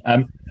from me.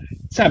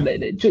 Sam,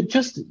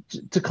 just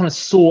to kind of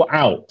sort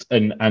out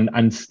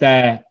and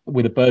stare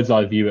with a bird's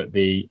eye view at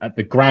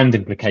the grand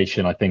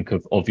implication, I think,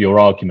 of your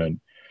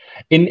argument.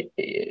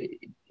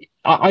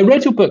 I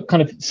read your book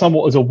kind of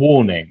somewhat as a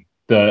warning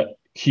that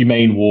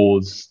humane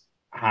wars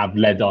have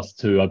led us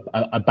to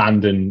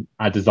abandon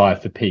our desire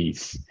for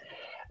peace.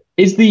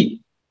 Is the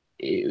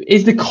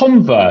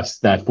converse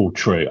therefore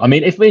true? I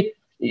mean,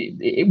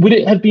 would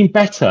it have been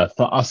better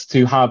for us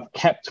to have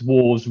kept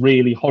wars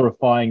really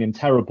horrifying and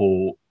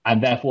terrible,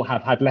 and therefore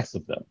have had less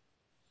of them?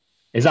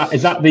 Is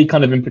that the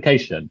kind of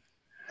implication?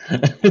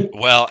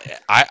 Well,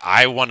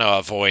 I want to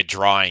avoid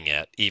drawing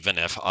it, even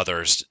if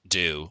others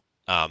do.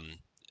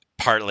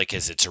 Partly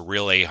because it's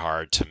really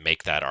hard to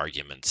make that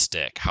argument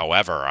stick.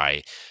 However,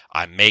 I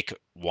make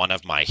one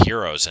of my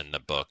heroes in the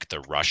book,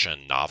 the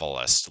Russian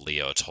novelist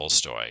Leo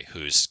Tolstoy,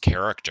 whose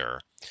character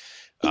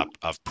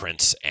of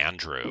Prince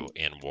Andrew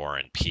in War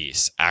and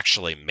Peace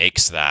actually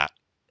makes that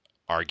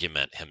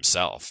argument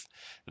himself,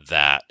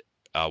 that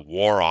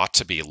war ought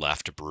to be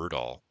left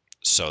brutal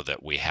so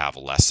that we have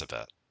less of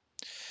it.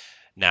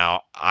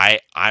 Now, I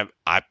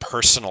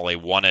personally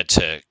wanted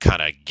to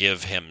kind of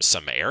give him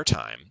some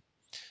airtime,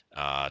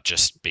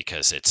 just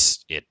because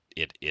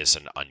it is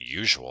an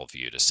unusual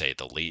view, to say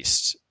the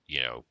least,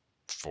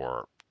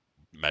 for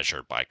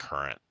measured by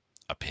current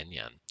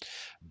opinion.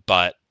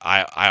 But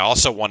I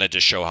also wanted to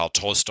show how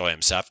Tolstoy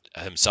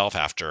himself,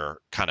 after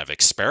kind of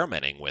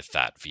experimenting with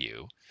that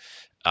view,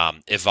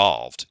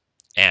 evolved,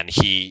 and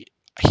he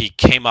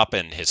came up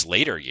in his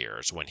later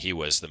years, when he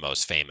was the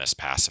most famous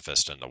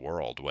pacifist in the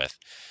world, with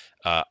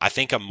I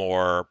think a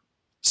more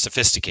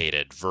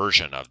sophisticated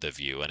version of the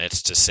view, and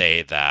it's to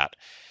say that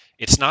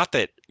it's not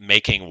that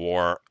making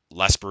war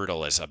less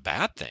brutal is a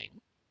bad thing.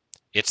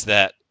 It's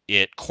that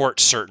it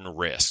courts certain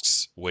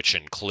risks, which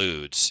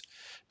includes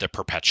the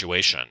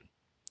perpetuation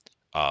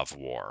of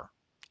war,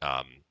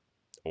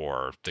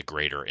 or the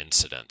greater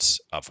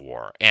incidence of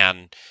war.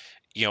 And,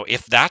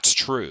 if that's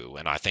true,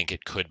 and I think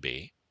it could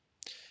be,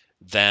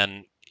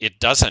 then it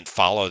doesn't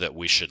follow that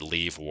we should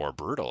leave war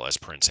brutal, as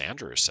Prince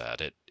Andrew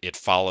said. It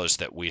follows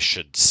that we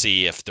should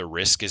see if the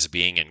risk is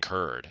being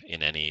incurred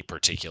in any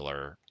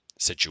particular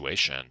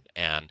situation,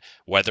 and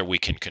whether we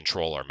can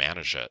control or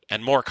manage it.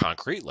 And more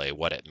concretely,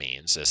 what it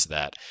means is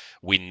that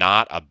we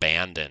not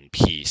abandon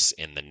peace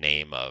in the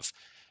name of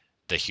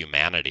the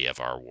humanity of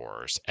our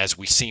wars, as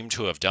we seem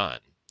to have done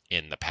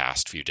in the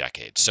past few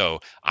decades. So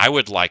I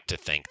would like to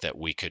think that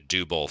we could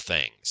do both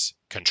things: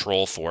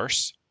 control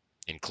force,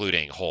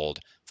 including hold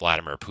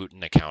Vladimir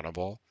Putin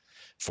accountable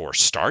for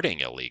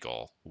starting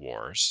illegal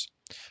wars,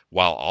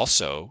 while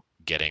also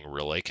getting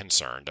really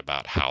concerned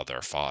about how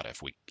they're fought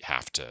if we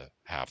have to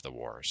have the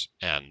wars.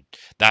 And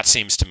that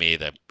seems to me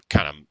the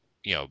kind of,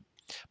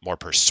 more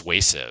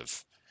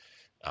persuasive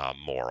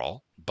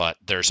moral. But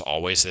there's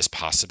always this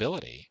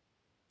possibility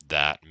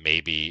that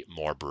maybe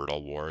more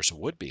brutal wars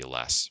would be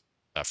less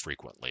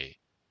frequently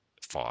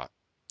fought.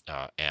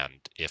 And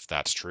if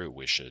that's true,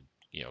 we should,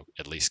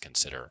 at least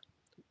consider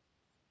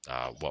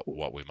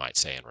what we might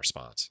say in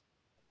response.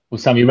 Well,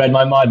 Sam, you read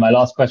my mind. My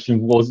last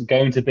question was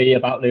going to be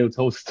about Leo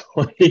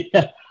Tolstoy,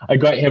 a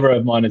great hero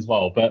of mine as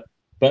well. But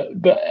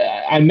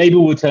and maybe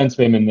we'll turn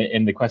to him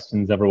in the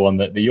questions, everyone,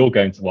 that you're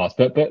going to ask.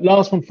 But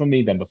last one from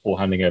me then, before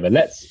handing over.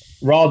 Let's,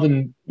 rather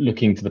than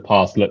looking to the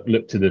past,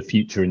 look to the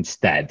future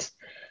instead.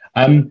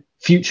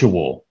 Future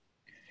war.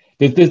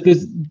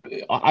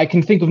 I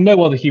can think of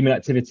no other human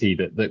activity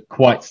that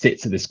quite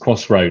sits at this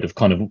crossroad of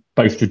kind of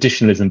both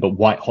traditionalism but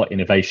white hot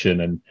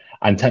innovation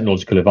and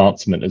technological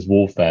advancement as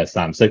warfare,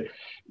 Sam. So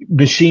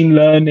machine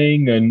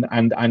learning and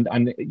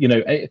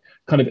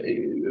kind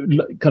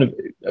of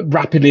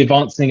rapidly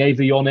advancing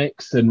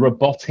avionics and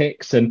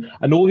robotics and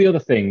all the other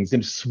things,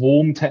 and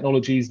swarm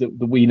technologies that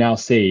we now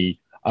see,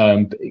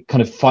 kind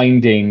of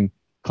finding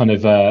kind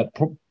of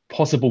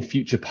possible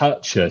future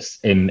purchase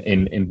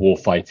in war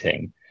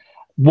fighting.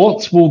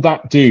 What will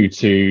that do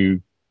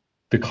to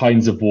the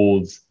kinds of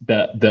wars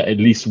that at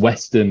least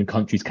Western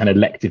countries can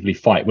electively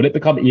fight? Will it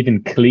become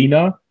even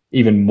cleaner,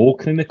 even more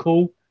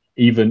clinical,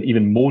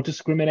 even more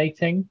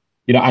discriminating,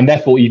 and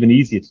therefore even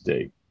easier to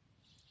do?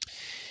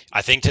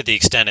 I think to the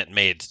extent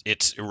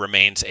it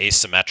remains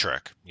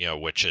asymmetric,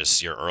 which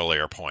is your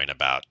earlier point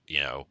about,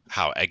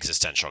 how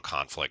existential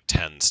conflict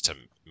tends to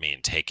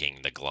mean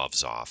taking the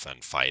gloves off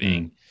and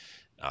fighting,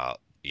 Mm, uh,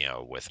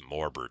 with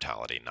more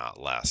brutality,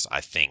 not less.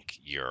 I think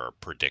your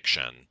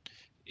prediction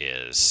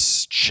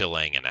is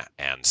chilling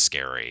and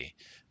scary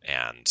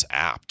and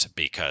apt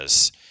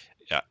because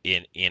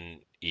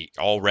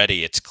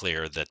already it's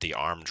clear that the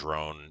armed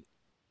drone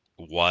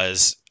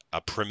was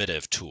a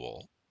primitive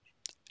tool.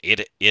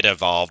 It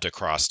evolved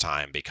across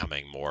time,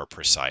 becoming more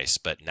precise,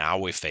 but now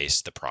we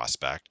face the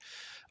prospect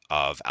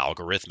of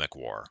algorithmic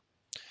war,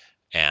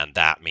 and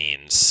that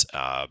means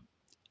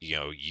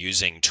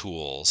using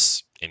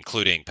tools,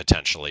 including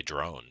potentially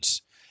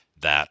drones,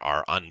 that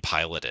are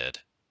unpiloted,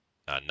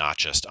 not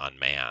just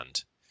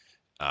unmanned,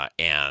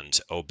 and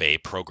obey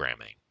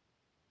programming.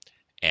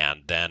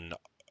 And then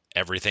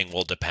everything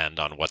will depend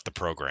on what the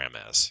program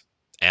is.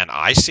 And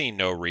I see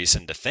no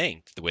reason to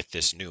think with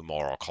this new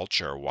moral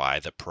culture why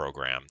the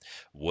program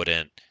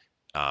wouldn't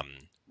um,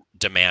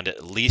 demand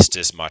at least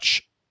as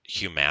much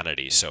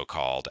humanity, so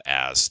called,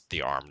 as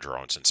the armed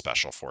drones and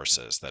special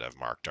forces that have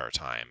marked our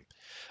time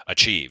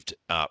achieved,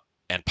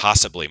 and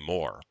possibly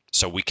more.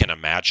 So we can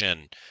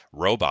imagine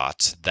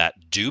robots that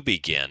do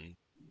begin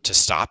to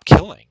stop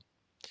killing,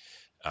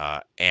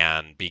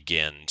 and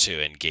begin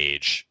to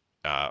engage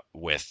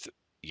with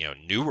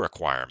new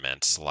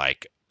requirements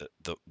like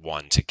the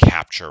one to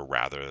capture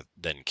rather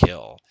than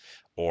kill,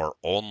 or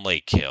only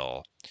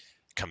kill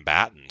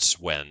combatants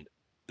when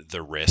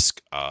the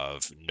risk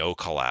of no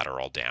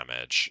collateral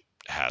damage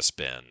has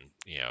been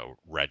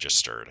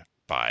registered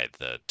by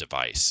the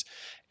device.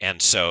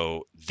 And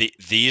so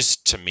these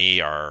to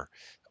me are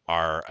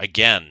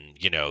again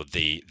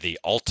the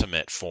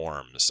ultimate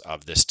forms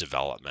of this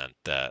development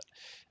that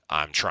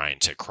I'm trying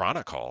to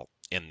chronicle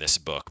in this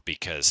book,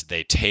 because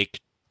they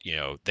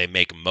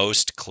make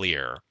most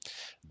clear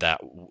that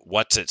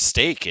what's at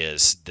stake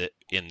is that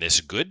in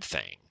this good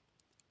thing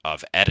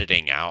of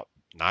editing out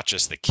not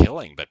just the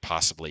killing, but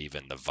possibly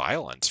even the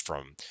violence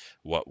from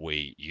what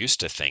we used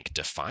to think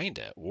defined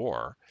it,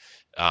 war,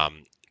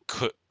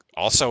 could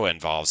also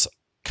involves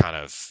kind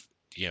of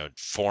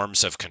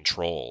forms of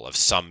control of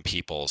some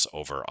peoples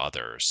over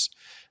others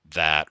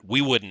that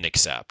we wouldn't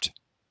accept,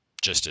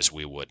 just as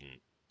we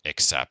wouldn't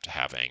accept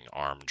having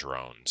armed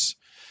drones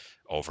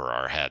over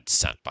our heads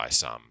sent by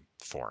some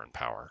foreign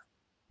power.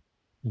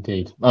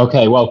 indeed.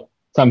 Okay, well,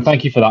 Sam,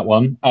 thank you for that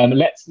one.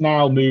 Let's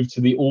now move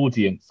to the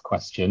audience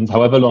questions.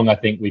 However long I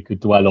think we could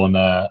dwell on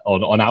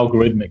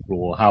algorithmic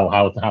law,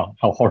 how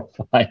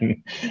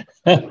horrifying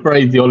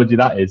phraseology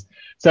that is.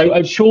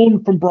 So,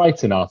 Sean from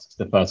Brighton asks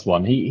the first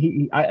one.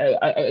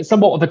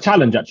 Somewhat of a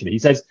challenge actually. He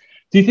says,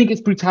 "Do you think it's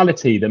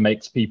brutality that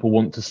makes people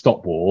want to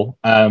stop war?"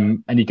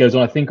 And he goes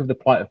on, "I think of the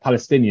plight of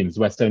Palestinians.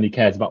 West only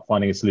cares about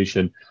finding a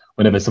solution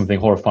whenever something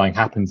horrifying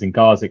happens in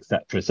Gaza,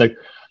 etc." So,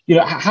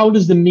 how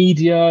does the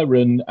media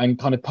and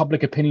kind of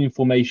public opinion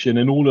formation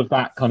and all of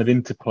that kind of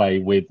interplay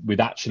with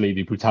actually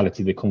the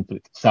brutality of the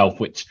conflict itself,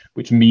 which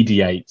is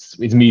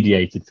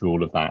mediated through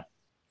all of that?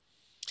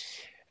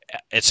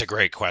 It's a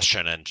great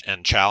question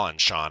and challenge,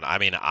 Sean. I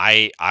mean,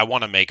 I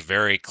want to make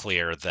very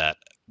clear that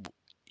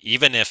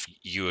even if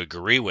you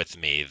agree with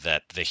me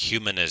that the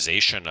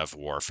humanization of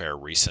warfare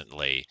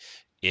recently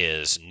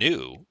is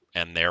new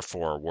and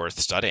therefore worth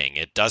studying,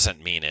 it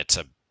doesn't mean it's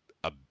a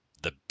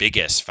the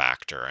biggest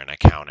factor in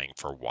accounting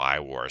for why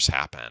wars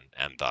happen,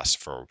 and thus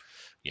for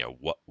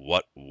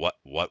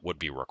what would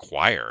be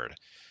required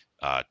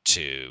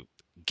to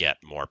get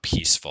more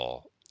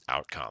peaceful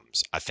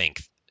outcomes. I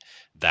think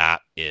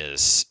that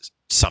is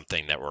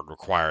something that would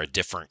require a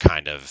different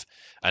kind of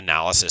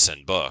analysis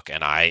and book.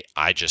 And I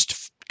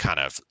just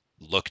kind of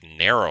look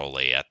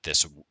narrowly at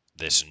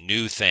this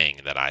new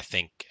thing that I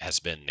think has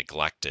been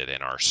neglected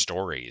in our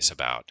stories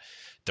about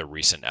the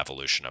recent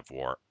evolution of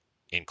war,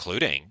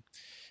 including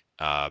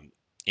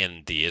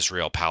in the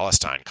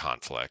Israel-Palestine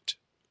conflict,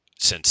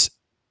 since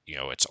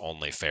it's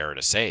only fair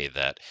to say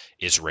that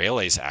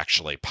Israelis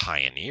actually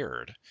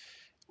pioneered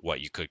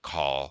what you could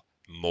call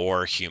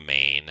more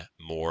humane,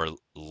 more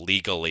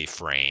legally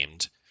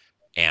framed,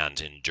 and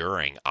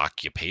enduring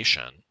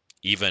occupation,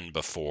 even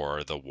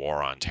before the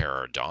war on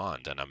terror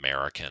dawned and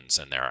Americans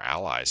and their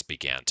allies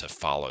began to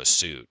follow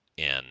suit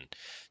in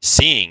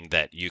seeing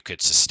that you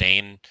could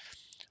sustain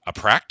a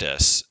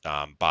practice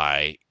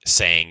by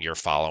saying you're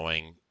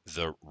following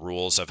the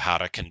rules of how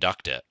to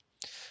conduct it,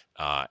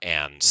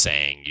 and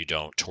saying you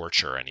don't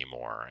torture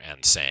anymore,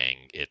 and saying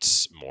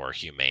it's more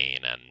humane,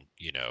 and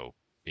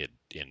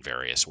in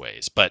various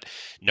ways. But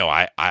no,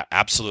 I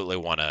absolutely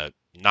want to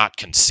not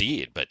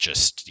concede, but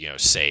just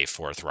say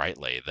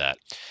forthrightly that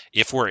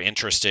if we're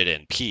interested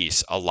in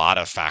peace, a lot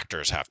of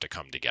factors have to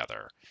come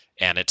together,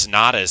 and it's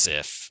not as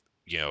if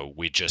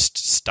we just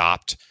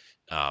stopped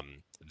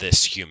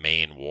this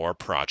humane war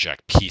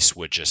project, peace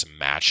would just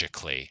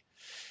magically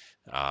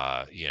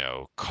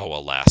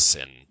coalesce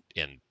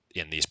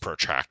in these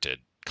protracted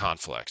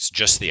conflicts.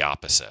 Just the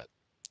opposite.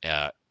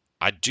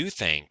 I do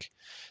think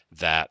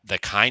that the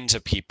kinds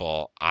of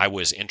people I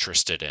was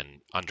interested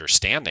in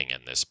understanding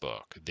in this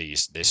book,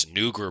 this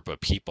new group of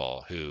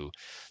people who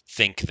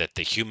think that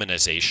the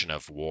humanization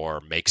of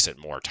war makes it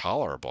more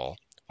tolerable,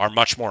 are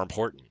much more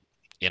important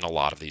in a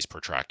lot of these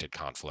protracted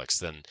conflicts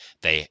than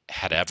they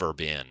had ever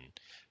been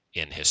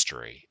in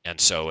history. And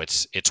so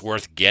it's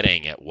worth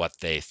getting at what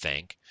they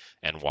think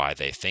and why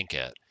they think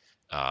it.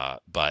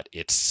 But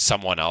it's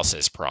someone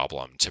else's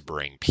problem to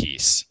bring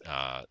peace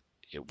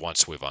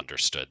once we've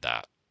understood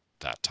that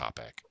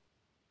topic.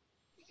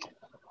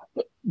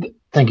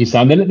 Thank you,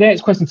 Sam. The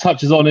next question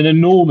touches on an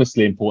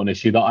enormously important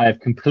issue that I have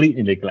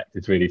completely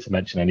neglected really to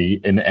mention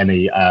in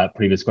any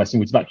previous question,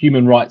 which is about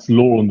human rights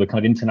law and the kind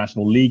of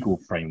international legal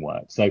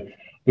framework. So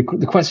the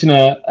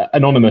questioner,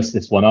 anonymous,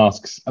 this one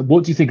asks,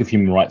 what do you think of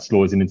human rights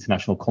law as an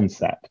international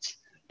concept?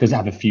 Does it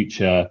have a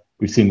future?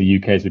 We've seen the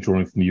UK as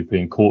withdrawing from the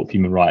European Court of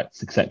Human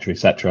Rights, etc.,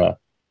 etc.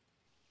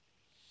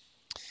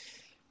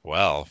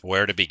 Well,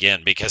 where to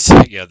begin? Because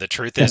the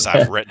truth is,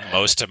 I've written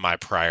most of my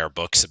prior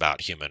books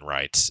about human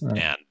rights,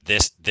 and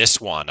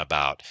this one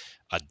about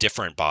a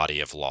different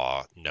body of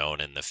law known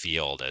in the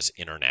field as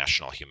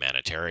international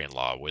humanitarian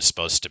law was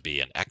supposed to be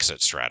an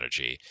exit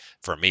strategy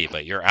for me.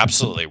 But you're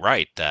absolutely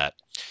right that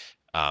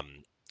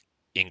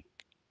in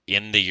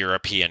in the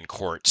European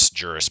court's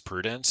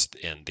jurisprudence,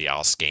 in the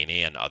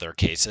Al-Sqaini and other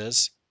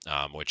cases,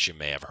 which you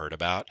may have heard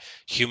about,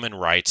 human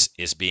rights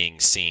is being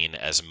seen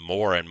as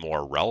more and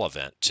more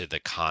relevant to the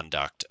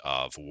conduct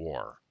of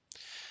war.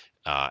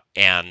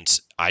 And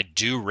I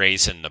do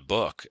raise in the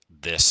book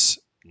this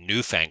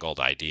newfangled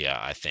idea,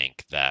 I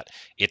think, that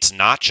it's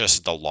not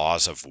just the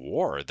laws of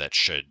war that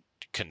should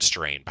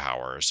constrain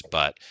powers,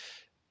 but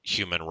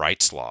human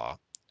rights law,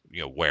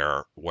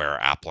 where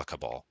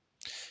applicable.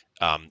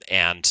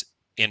 And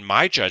in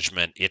my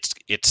judgment,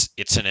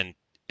 it's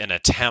an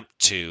attempt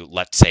to,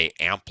 let's say,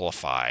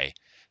 amplify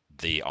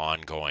the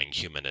ongoing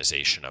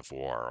humanization of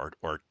war,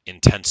 or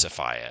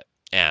intensify it.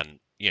 And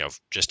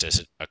just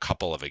as a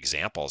couple of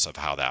examples of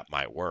how that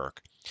might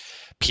work,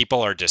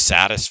 people are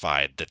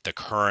dissatisfied that the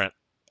current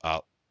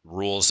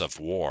rules of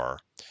war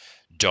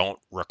don't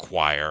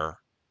require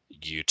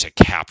you to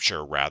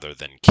capture rather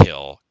than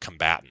kill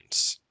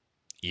combatants,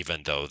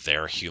 even though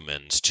they're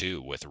humans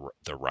too with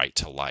the right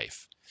to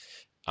life.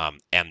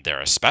 And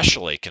they're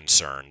especially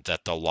concerned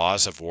that the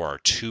laws of war are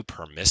too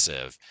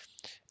permissive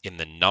in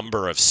the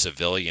number of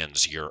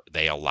civilians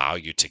they allow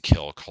you to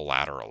kill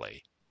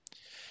collaterally.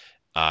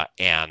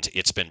 And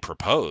it's been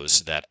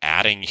proposed that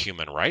adding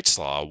human rights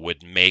law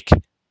would make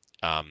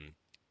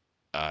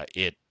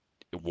it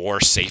war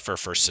safer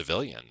for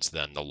civilians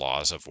than the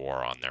laws of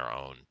war on their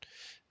own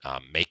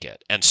make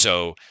it. And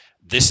so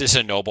this is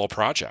a noble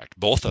project,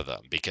 both of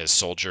them, because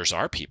soldiers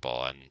are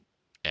people,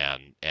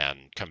 and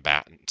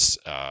combatants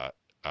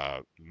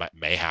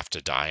may have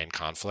to die in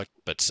conflict,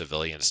 but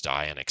civilians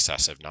die in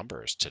excessive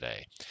numbers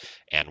today,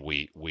 and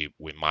we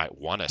might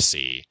want to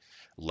see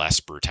less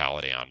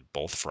brutality on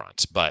both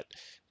fronts. But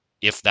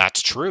if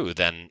that's true,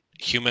 then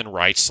human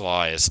rights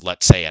law is,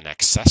 let's say, an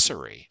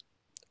accessory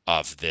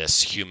of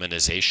this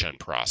humanization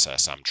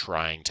process I'm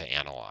trying to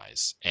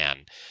analyze.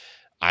 And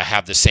I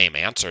have the same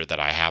answer that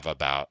I have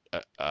about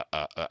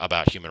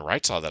human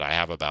rights law that I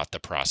have about the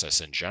process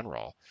in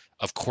general.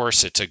 Of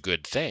course, it's a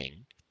good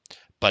thing,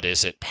 but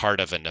is it part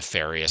of a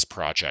nefarious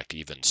project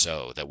even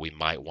so that we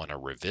might want to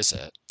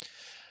revisit?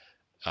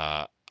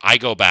 I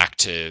go back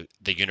to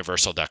the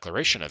Universal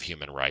Declaration of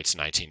Human Rights,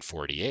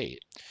 1948,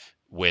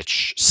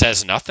 which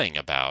says nothing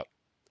about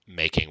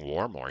making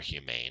war more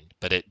humane,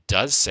 but it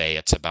does say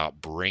it's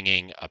about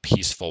bringing a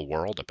peaceful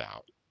world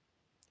about.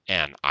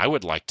 And I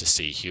would like to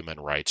see human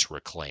rights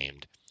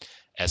reclaimed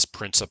as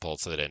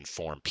principles that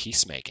inform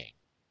peacemaking,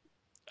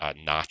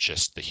 not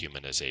just the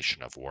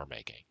humanization of war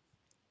making.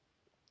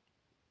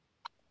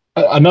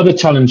 Another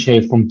challenge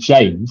here from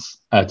James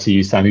to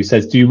you, Sam, who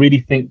says, do you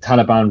really think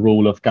Taliban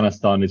rule of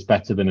Afghanistan is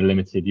better than a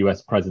limited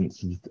US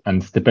presence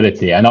and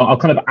stability? And I'll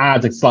kind of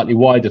add a slightly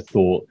wider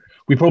thought.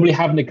 We probably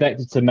have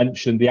neglected to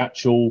mention the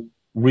actual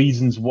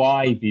reasons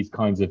why these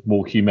kinds of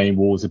more humane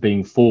wars are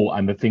being fought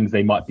and the things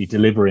they might be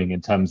delivering in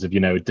terms of,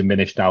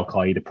 diminished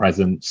Al-Qaeda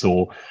presence,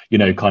 or,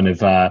 kind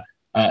of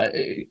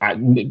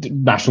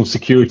national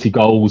security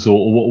goals,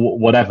 or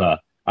whatever.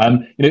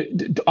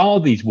 Are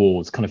these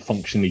wars kind of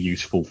functionally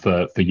useful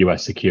for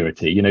US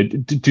security?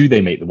 Do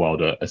they make the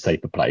world a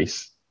safer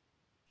place?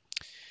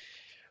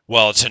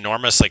 Well, it's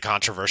enormously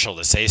controversial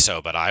to say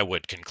so, but I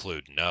would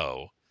conclude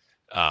no.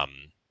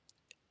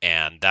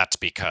 And that's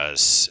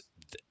because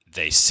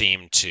they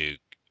seem to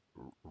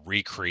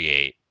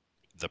recreate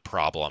the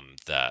problem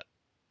that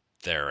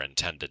they're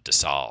intended to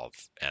solve.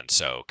 And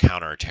so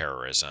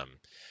counterterrorism,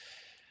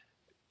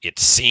 it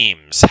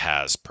seems,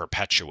 has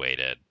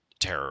perpetuated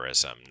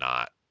terrorism,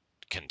 not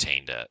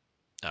contained it.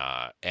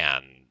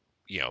 And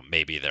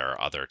maybe there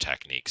are other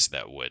techniques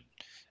that would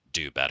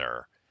do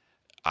better.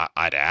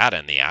 I'd add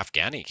in the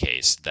Afghani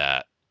case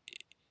that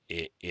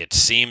it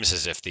seems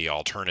as if the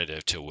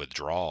alternative to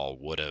withdrawal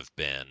would have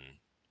been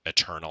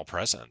eternal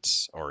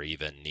presence or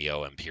even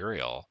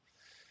neo-imperial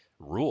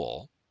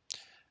rule.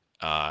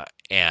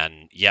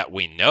 And yet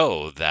we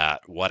know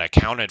that what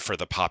accounted for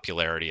the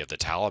popularity of the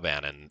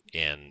Taliban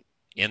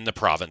in the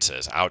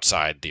provinces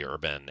outside the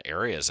urban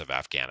areas of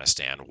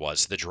Afghanistan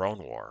was the drone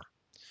war,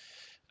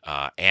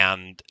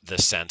 and the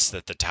sense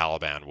that the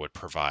Taliban would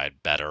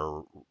provide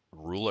better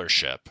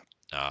rulership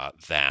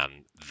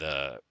than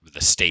the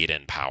state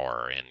in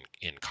power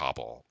in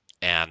Kabul.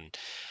 And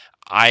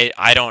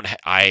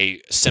I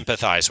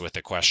sympathize with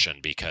the question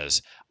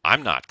because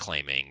I'm not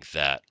claiming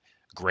that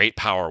great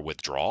power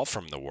withdrawal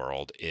from the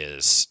world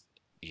is,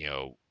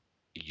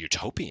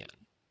 utopian,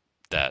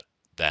 that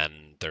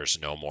then there's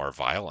no more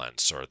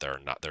violence or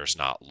there's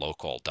not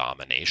local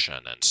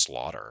domination and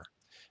slaughter.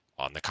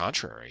 On the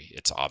contrary,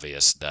 it's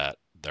obvious that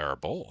there are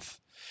both.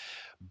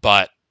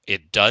 But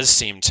it does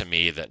seem to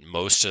me that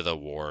most of the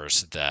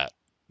wars that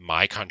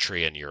my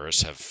country and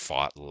yours have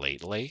fought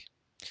lately,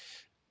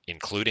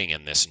 including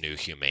in this new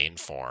humane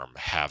form,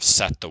 have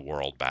set the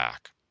world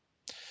back.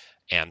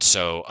 And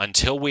so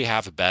until we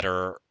have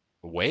better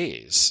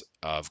ways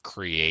of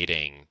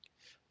creating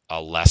a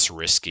less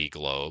risky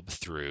globe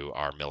through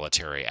our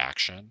military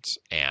actions,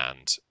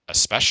 and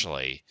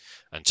especially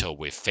until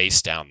we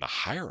face down the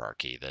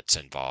hierarchy that's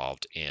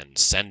involved in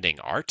sending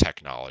our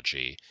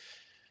technology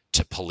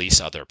to police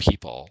other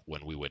people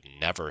when we would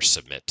never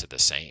submit to the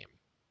same,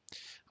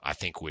 I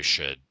think we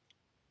should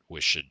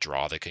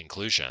draw the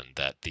conclusion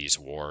that these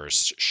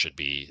wars should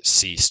be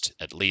ceased,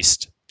 at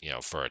least,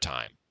 for a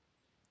time.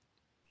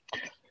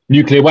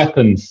 Nuclear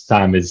weapons,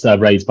 Sam, is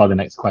raised by the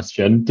next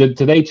question. Do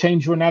they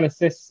change your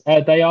analysis?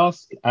 They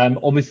ask.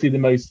 Obviously, the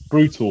most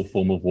brutal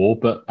form of war,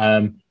 but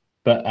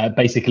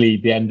basically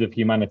the end of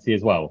humanity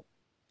as well.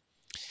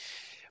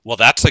 Well,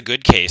 that's a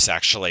good case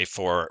actually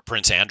for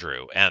Prince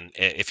Andrew. And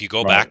if you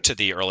go back Right. to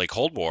the early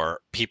Cold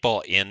War,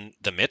 people in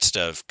the midst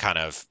of kind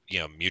of,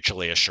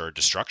 mutually assured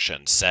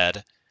destruction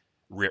said,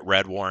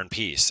 read War and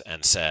Peace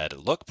and said,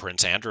 look,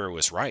 Prince Andrew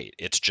was right.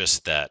 It's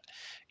just that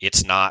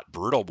it's not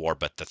brutal war,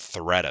 but the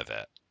threat of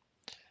it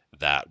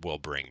that will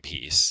bring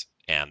peace.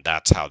 And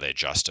that's how they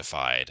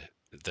justified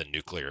the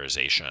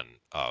nuclearization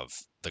of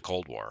the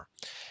Cold War,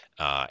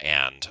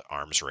 and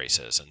arms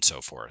races and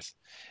so forth.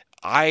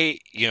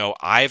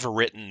 I've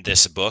written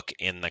this book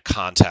in the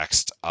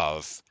context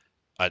of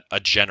a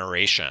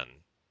generation,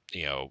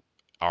 you know,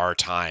 our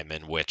time,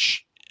 in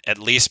which, at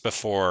least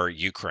before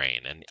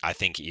Ukraine, and I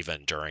think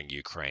even during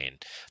Ukraine,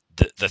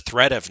 the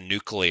threat of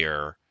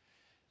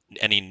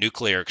any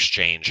nuclear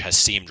exchange has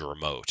seemed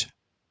remote.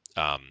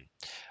 Um,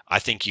 I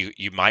think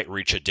you might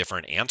reach a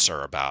different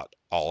answer about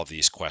all of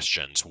these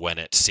questions when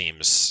it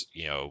seems,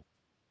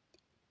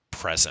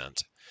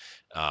 present,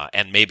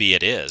 and maybe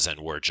it is, and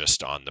we're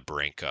just on the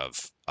brink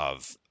of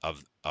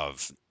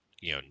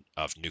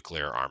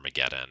nuclear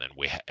Armageddon,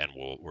 and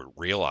we'll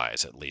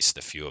realize, at least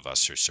the few of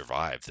us who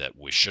survived, that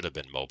we should have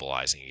been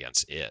mobilizing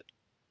against it.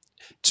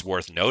 It's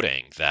worth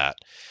noting that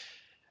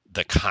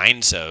the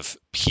kinds of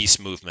peace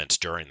movements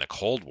during the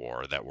Cold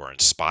War that were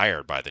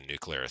inspired by the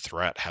nuclear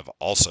threat have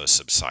also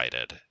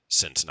subsided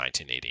since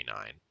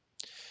 1989.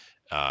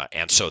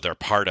 And so they're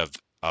part of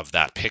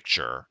that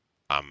picture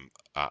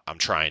I'm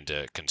trying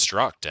to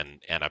construct,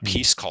 and a Mm.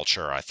 peace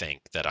culture, I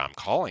think, that I'm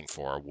calling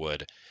for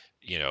would,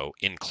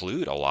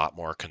 include a lot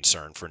more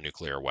concern for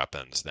nuclear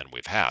weapons than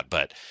we've had.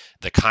 But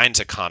the kinds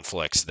of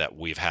conflicts that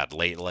we've had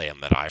lately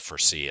and that I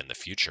foresee in the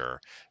future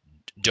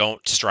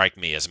don't strike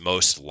me as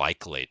most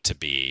likely to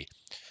be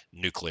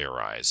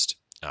nuclearized.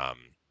 Um,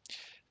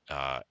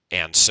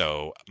 and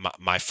so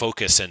my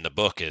focus in the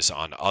book is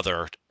on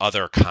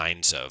other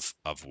kinds of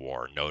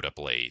war,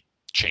 notably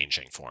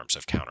changing forms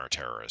of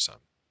counterterrorism.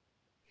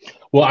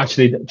 Well,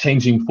 actually,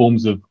 changing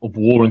forms of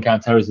war and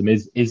counterterrorism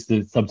is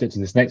the subject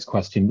of this next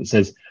question. That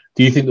says,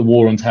 do you think the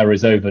war on terror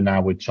is over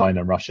now, with China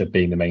and Russia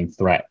being the main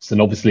threats?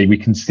 And obviously, we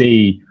can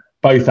see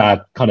both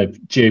our kind of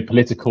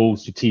geopolitical,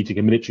 strategic,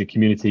 and military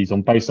communities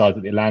on both sides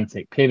of the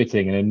Atlantic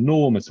pivoting in an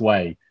enormous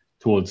way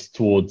towards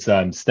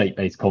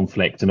state-based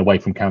conflict and away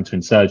from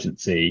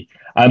counterinsurgency.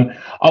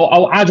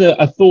 I'll add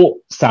a thought,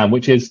 Sam,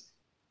 which is,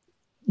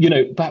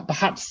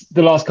 perhaps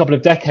the last couple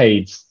of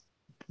decades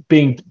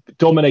being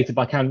dominated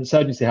by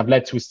counterinsurgency have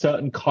led to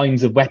certain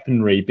kinds of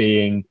weaponry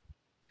being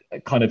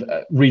kind of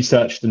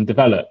researched and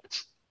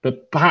developed.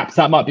 But perhaps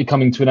that might be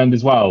coming to an end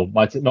as well,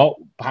 might it not?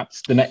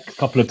 Perhaps the next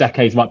couple of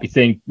decades might be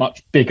seeing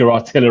much bigger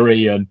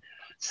artillery and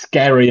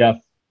scarier,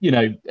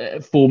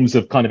 forms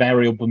of kind of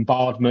aerial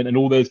bombardment and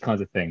all those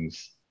kinds of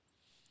things.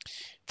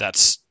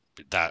 That's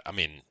that. I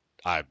mean,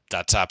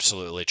 that's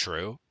absolutely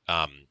true.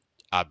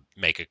 I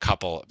make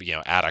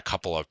add a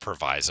couple of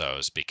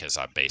provisos, because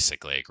I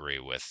basically agree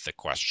with the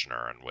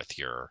questioner and with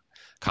your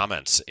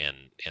comments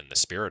in the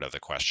spirit of the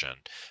question.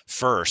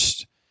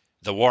 First,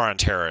 the war on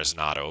terror is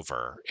not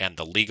over, and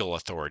the legal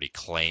authority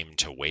claimed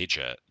to wage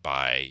it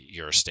by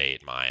your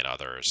state, mine,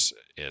 others,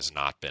 has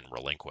not been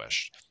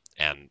relinquished.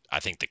 And I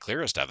think the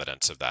clearest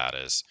evidence of that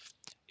is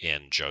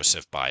in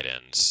Joseph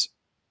Biden's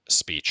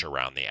speech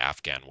around the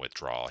Afghan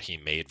withdrawal, he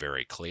made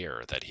very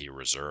clear that he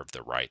reserved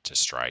the right to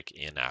strike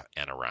in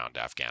and around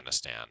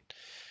Afghanistan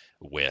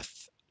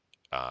with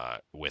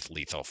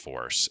lethal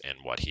force in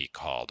what he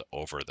called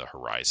over the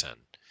horizon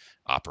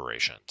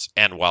operations.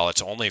 And while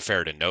it's only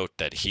fair to note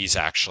that he's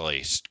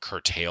actually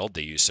curtailed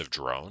the use of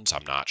drones,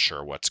 I'm not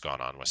sure what's gone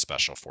on with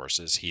special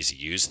forces. He's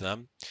used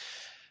them,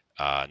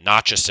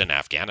 not just in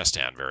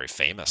Afghanistan, very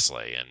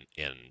famously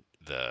in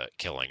the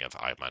killing of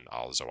Ayman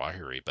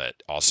al-Zawahiri, but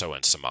also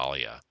in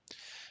Somalia.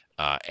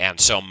 And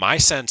so my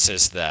sense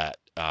is that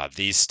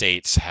these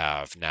states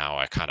have now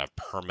a kind of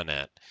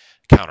permanent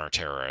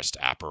counterterrorist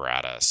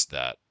apparatus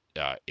that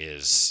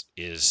is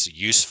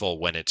useful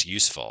when it's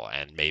useful,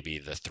 and maybe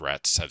the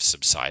threats have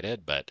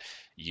subsided, but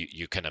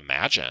you can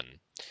imagine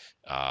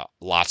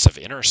lots of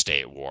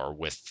interstate war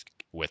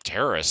with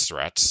terrorist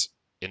threats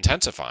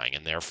intensifying,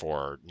 and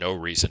therefore no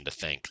reason to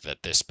think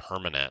that this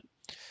permanent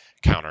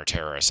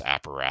counterterrorist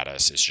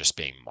apparatus is just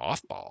being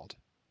mothballed.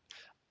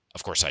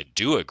 Of course, I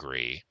do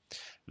agree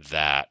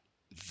that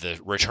the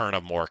return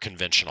of more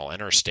conventional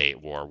interstate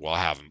war will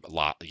have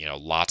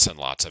lots and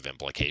lots of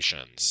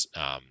implications,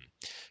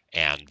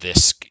 and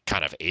this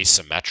kind of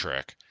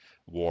asymmetric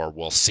war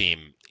will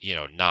seem,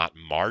 not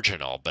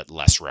marginal but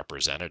less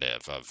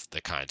representative of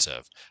the kinds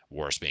of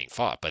wars being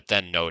fought. But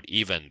then note,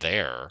 even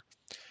there,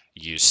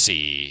 you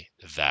see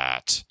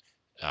that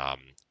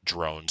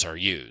drones are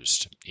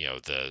used.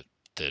 The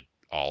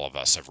all of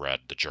us have read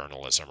the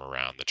journalism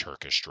around the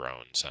Turkish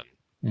drones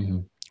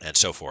and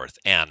so forth.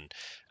 And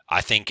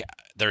I think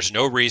there's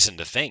no reason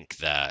to think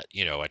that,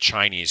 a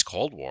Chinese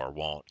Cold War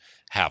won't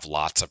have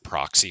lots of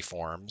proxy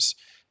forms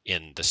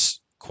in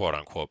this quote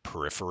unquote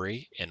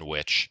periphery in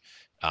which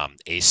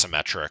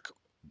asymmetric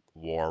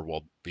war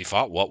will be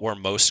fought. What were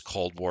most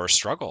Cold War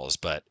struggles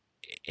but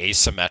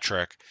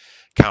asymmetric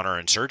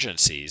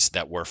counterinsurgencies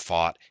that were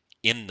fought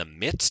in the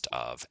midst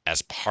of,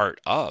 as part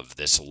of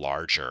this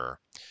larger,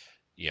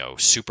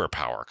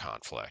 superpower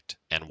conflict?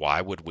 And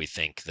why would we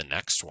think the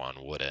next one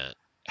wouldn't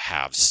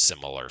have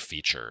similar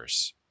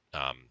features?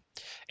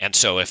 And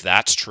so if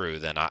that's true,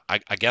 then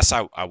I guess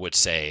I would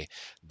say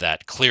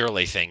that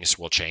clearly things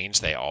will change.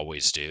 They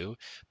always do.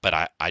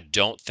 But I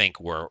don't think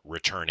we're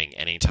returning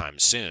anytime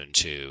soon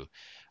to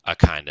a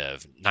kind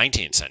of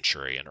 19th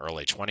century and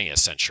early 20th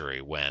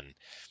century when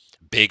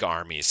big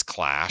armies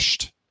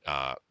clashed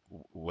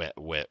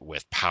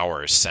with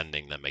powers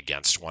sending them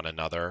against one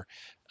another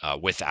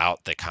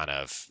without the kind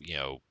of,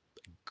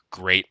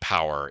 great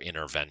power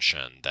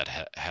intervention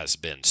that has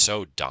been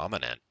so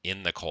dominant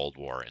in the Cold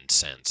War and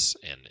since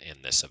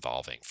in this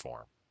evolving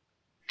form.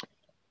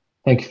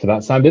 Thank you for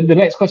that, Sam. The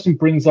next question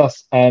brings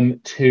us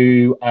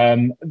to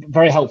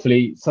very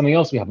helpfully something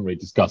else we haven't really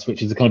discussed,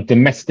 which is the kind of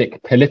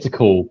domestic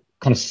political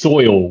kind of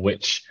soil,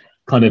 which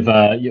kind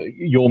of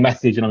your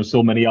message, and I'm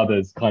sure many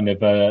others, kind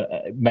of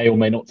may or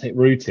may not take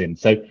root in.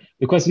 So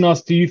the question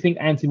asks, do you think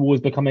anti-war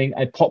is becoming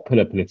a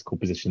popular political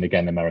position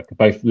again in America?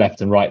 Both left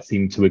and right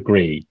seem to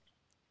agree.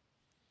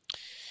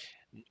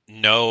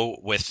 No,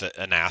 with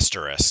an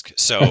asterisk.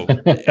 So,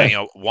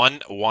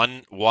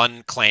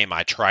 one claim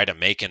I try to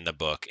make in the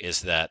book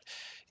is that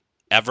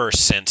ever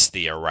since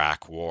the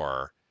Iraq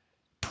War,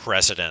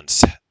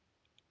 presidents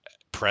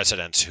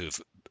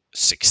who've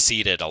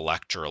succeeded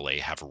electorally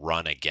have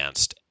run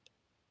against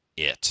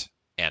it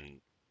and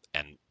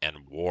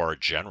war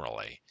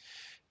generally.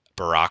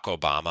 Barack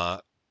Obama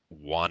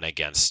won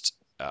against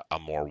a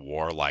more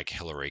warlike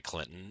Hillary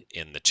Clinton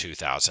in the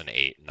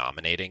 2008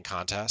 nominating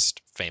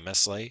contest,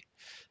 famously.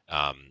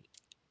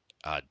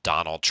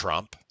 Donald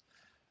Trump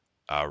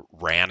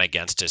ran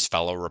against his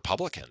fellow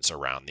Republicans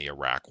around the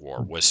Iraq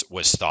War,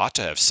 was thought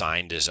to have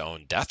signed his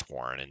own death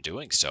warrant in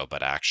doing so,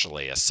 but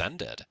actually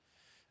ascended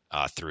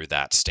through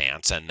that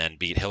stance and then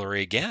beat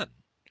Hillary again,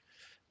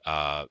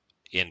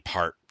 in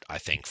part, I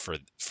think,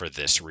 for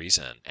this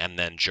reason. And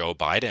then Joe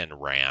Biden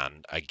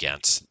ran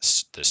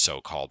against the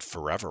so-called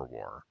Forever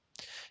War,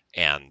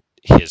 and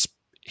his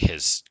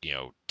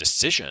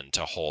decision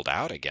to hold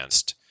out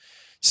against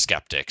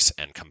skeptics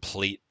and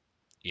complete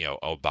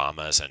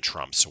Obama's and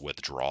Trump's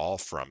withdrawal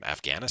from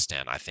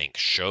Afghanistan, I think,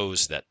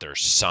 shows that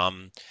there's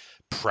some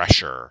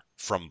pressure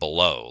from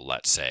below,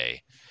 let's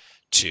say,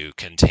 to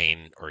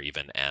contain or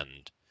even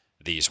end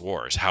these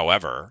wars.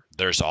 However,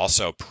 there's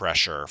also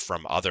pressure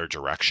from other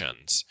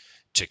directions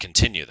to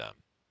continue them.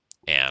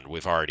 And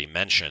we've already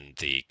mentioned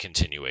the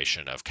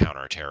continuation of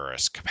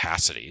counter-terrorist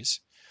capacities.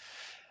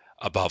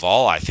 Above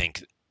all, I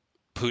think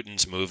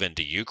Putin's move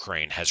into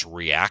Ukraine has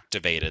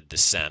reactivated the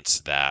sense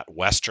that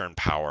Western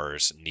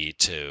powers need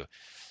to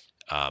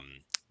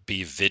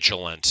be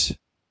vigilant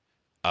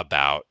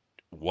about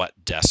what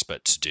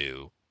despots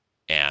do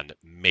and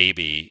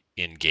maybe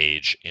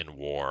engage in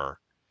war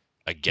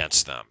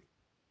against them,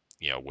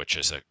 which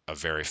is a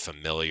very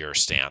familiar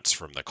stance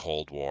from the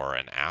Cold War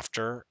and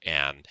after,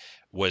 and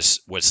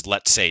was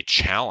let's say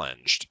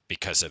challenged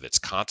because of its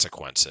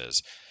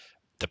consequences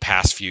the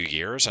past few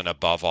years, and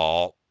above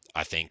all,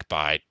 I think,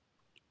 by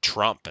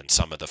Trump and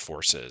some of the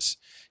forces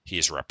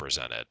he's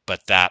represented.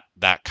 But that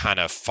kind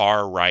of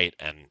far right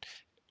and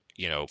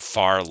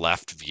far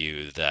left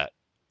view that,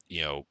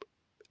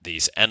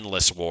 these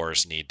endless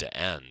wars need to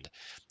end,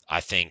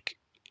 I think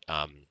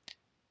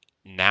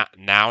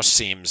now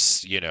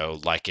seems,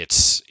 like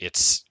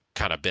it's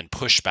kind of been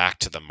pushed back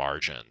to the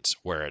margins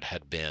where it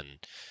had been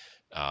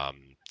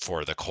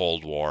for the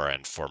Cold War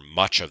and for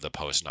much of the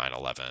post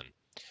 9/11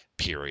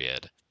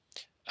 period.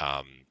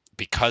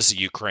 Because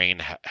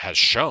Ukraine has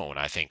shown,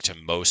 I think, to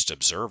most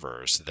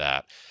observers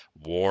that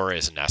war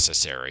is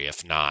necessary,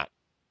 if not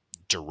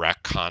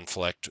direct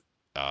conflict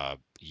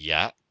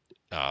yet,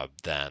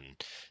 then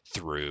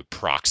through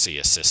proxy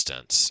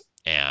assistance.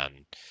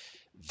 And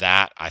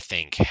that, I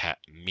think,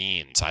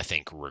 means, I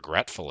think,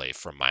 regretfully,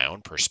 from my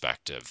own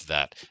perspective,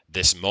 that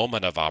this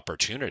moment of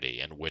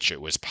opportunity in which it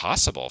was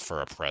possible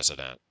for a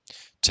president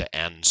to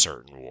end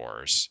certain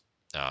wars,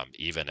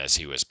 even as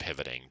he was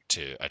pivoting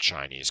to a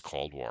Chinese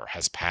Cold War,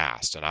 has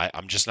passed. And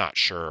I'm just not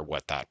sure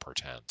what that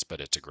portends,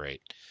 but it's a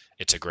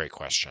great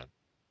question.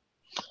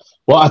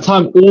 Well, our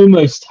time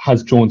almost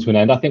has drawn to an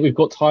end. I think we've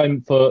got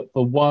time for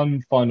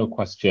one final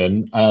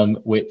question,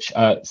 which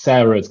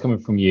Sarah, is coming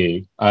from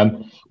you.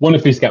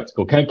 Wonderfully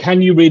skeptical.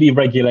 Can you really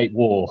regulate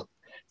war?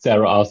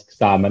 Sarah asks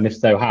Sam, and if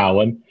so,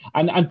 how? And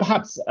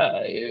perhaps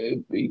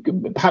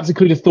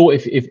include a thought,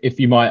 if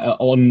you might,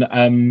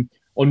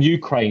 on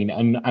Ukraine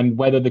and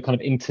whether the kind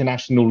of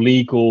international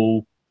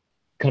legal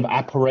kind of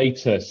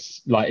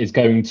apparatus is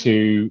going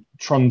to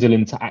trundle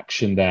into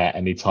action there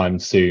anytime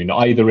soon,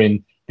 either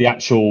in the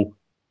actual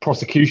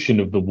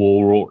prosecution of the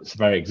war or its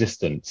very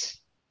existence.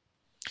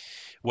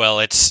 Well,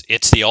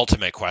 it's the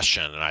ultimate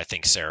question, and I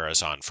think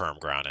Sarah's on firm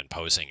ground in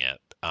posing it.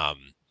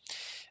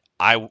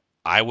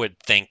 I would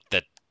think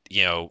that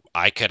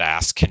I could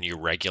ask, can you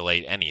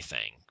regulate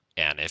anything?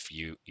 And if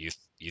you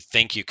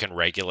think you can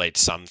regulate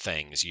some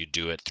things, you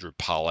do it through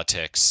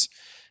politics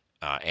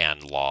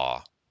and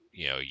law.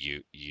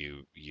 You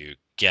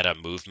get a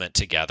movement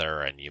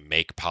together and you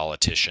make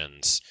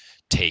politicians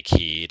take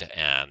heed,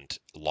 and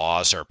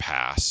laws are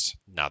passed.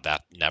 Now,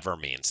 that never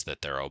means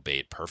that they're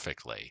obeyed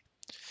perfectly.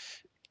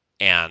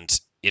 And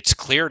it's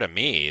clear to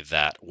me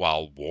that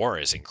while war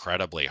is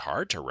incredibly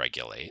hard to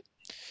regulate,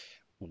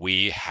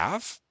 we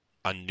have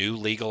a new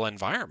legal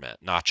environment,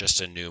 not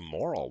just a new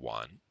moral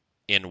one,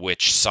 in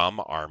which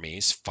some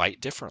armies fight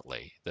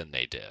differently than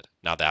they did.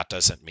 Now, that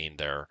doesn't mean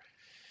they're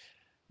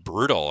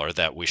brutal or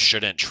that we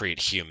shouldn't treat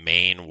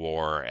humane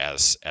war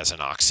as an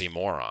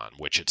oxymoron,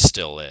 which it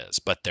still is,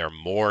 but they're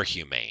more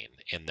humane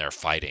in their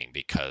fighting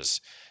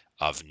because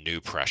of new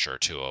pressure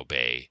to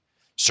obey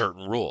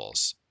certain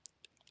rules.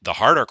 The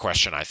harder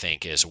question, I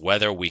think, is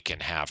whether we can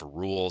have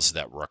rules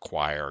that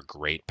require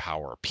great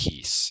power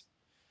peace,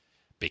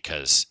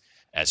 because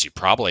as you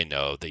probably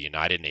know, the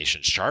United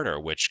Nations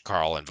Charter, which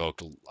Carl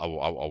invoked a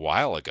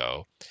while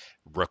ago,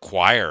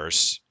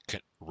 requires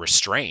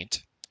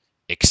restraint,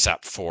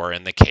 except for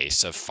in the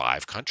case of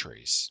 5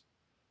 countries,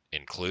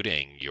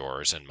 including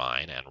yours and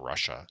mine and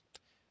Russia,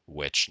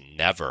 which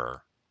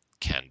never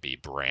can be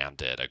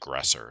branded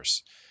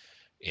aggressors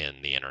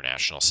in the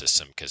international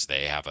system because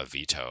they have a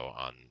veto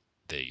on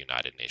the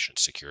United Nations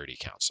Security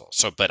Council.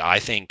 But I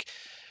think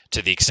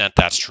to the extent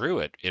that's true,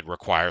 it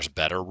requires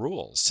better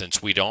rules,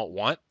 since we don't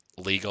want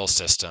legal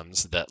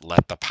systems that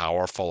let the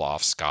powerful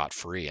off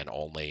scot-free and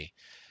only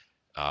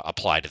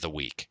apply to the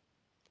weak,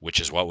 which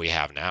is what we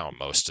have now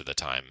most of the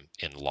time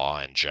in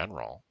law in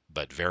general,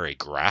 but very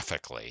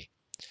graphically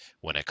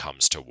when it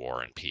comes to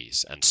war and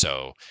peace. And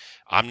so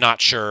I'm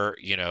not sure,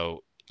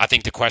 I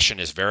think the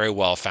question is very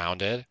well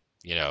founded.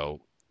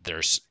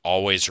 There's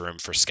always room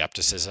for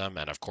skepticism.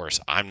 And of course,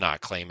 I'm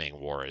not claiming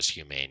war is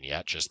humane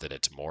yet, just that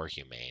it's more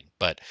humane.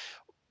 But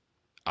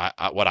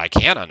what I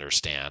can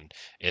understand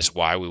is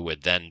why we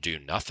would then do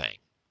nothing.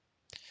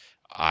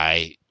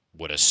 I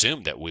would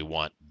assume that we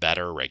want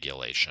better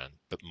regulation,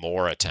 but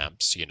more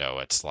attempts.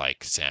 It's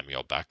like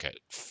Samuel Beckett,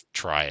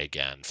 try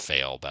again,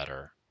 fail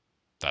better.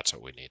 That's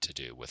what we need to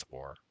do with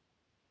war.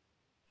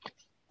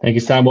 Thank you,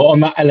 Sam. Well,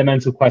 on that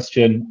elemental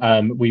question,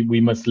 we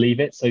must leave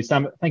it. So,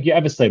 Sam, thank you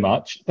ever so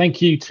much.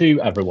 Thank you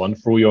to everyone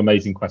for all your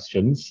amazing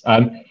questions.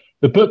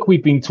 The book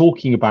we've been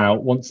talking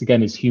about, once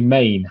again, is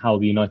Humane, How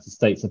the United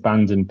States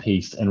Abandoned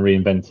Peace and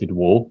Reinvented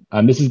War.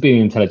 This has been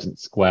an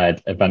Intelligence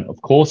Squared event,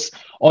 of course,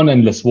 on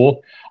Endless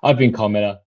War. I've been Carl Miller.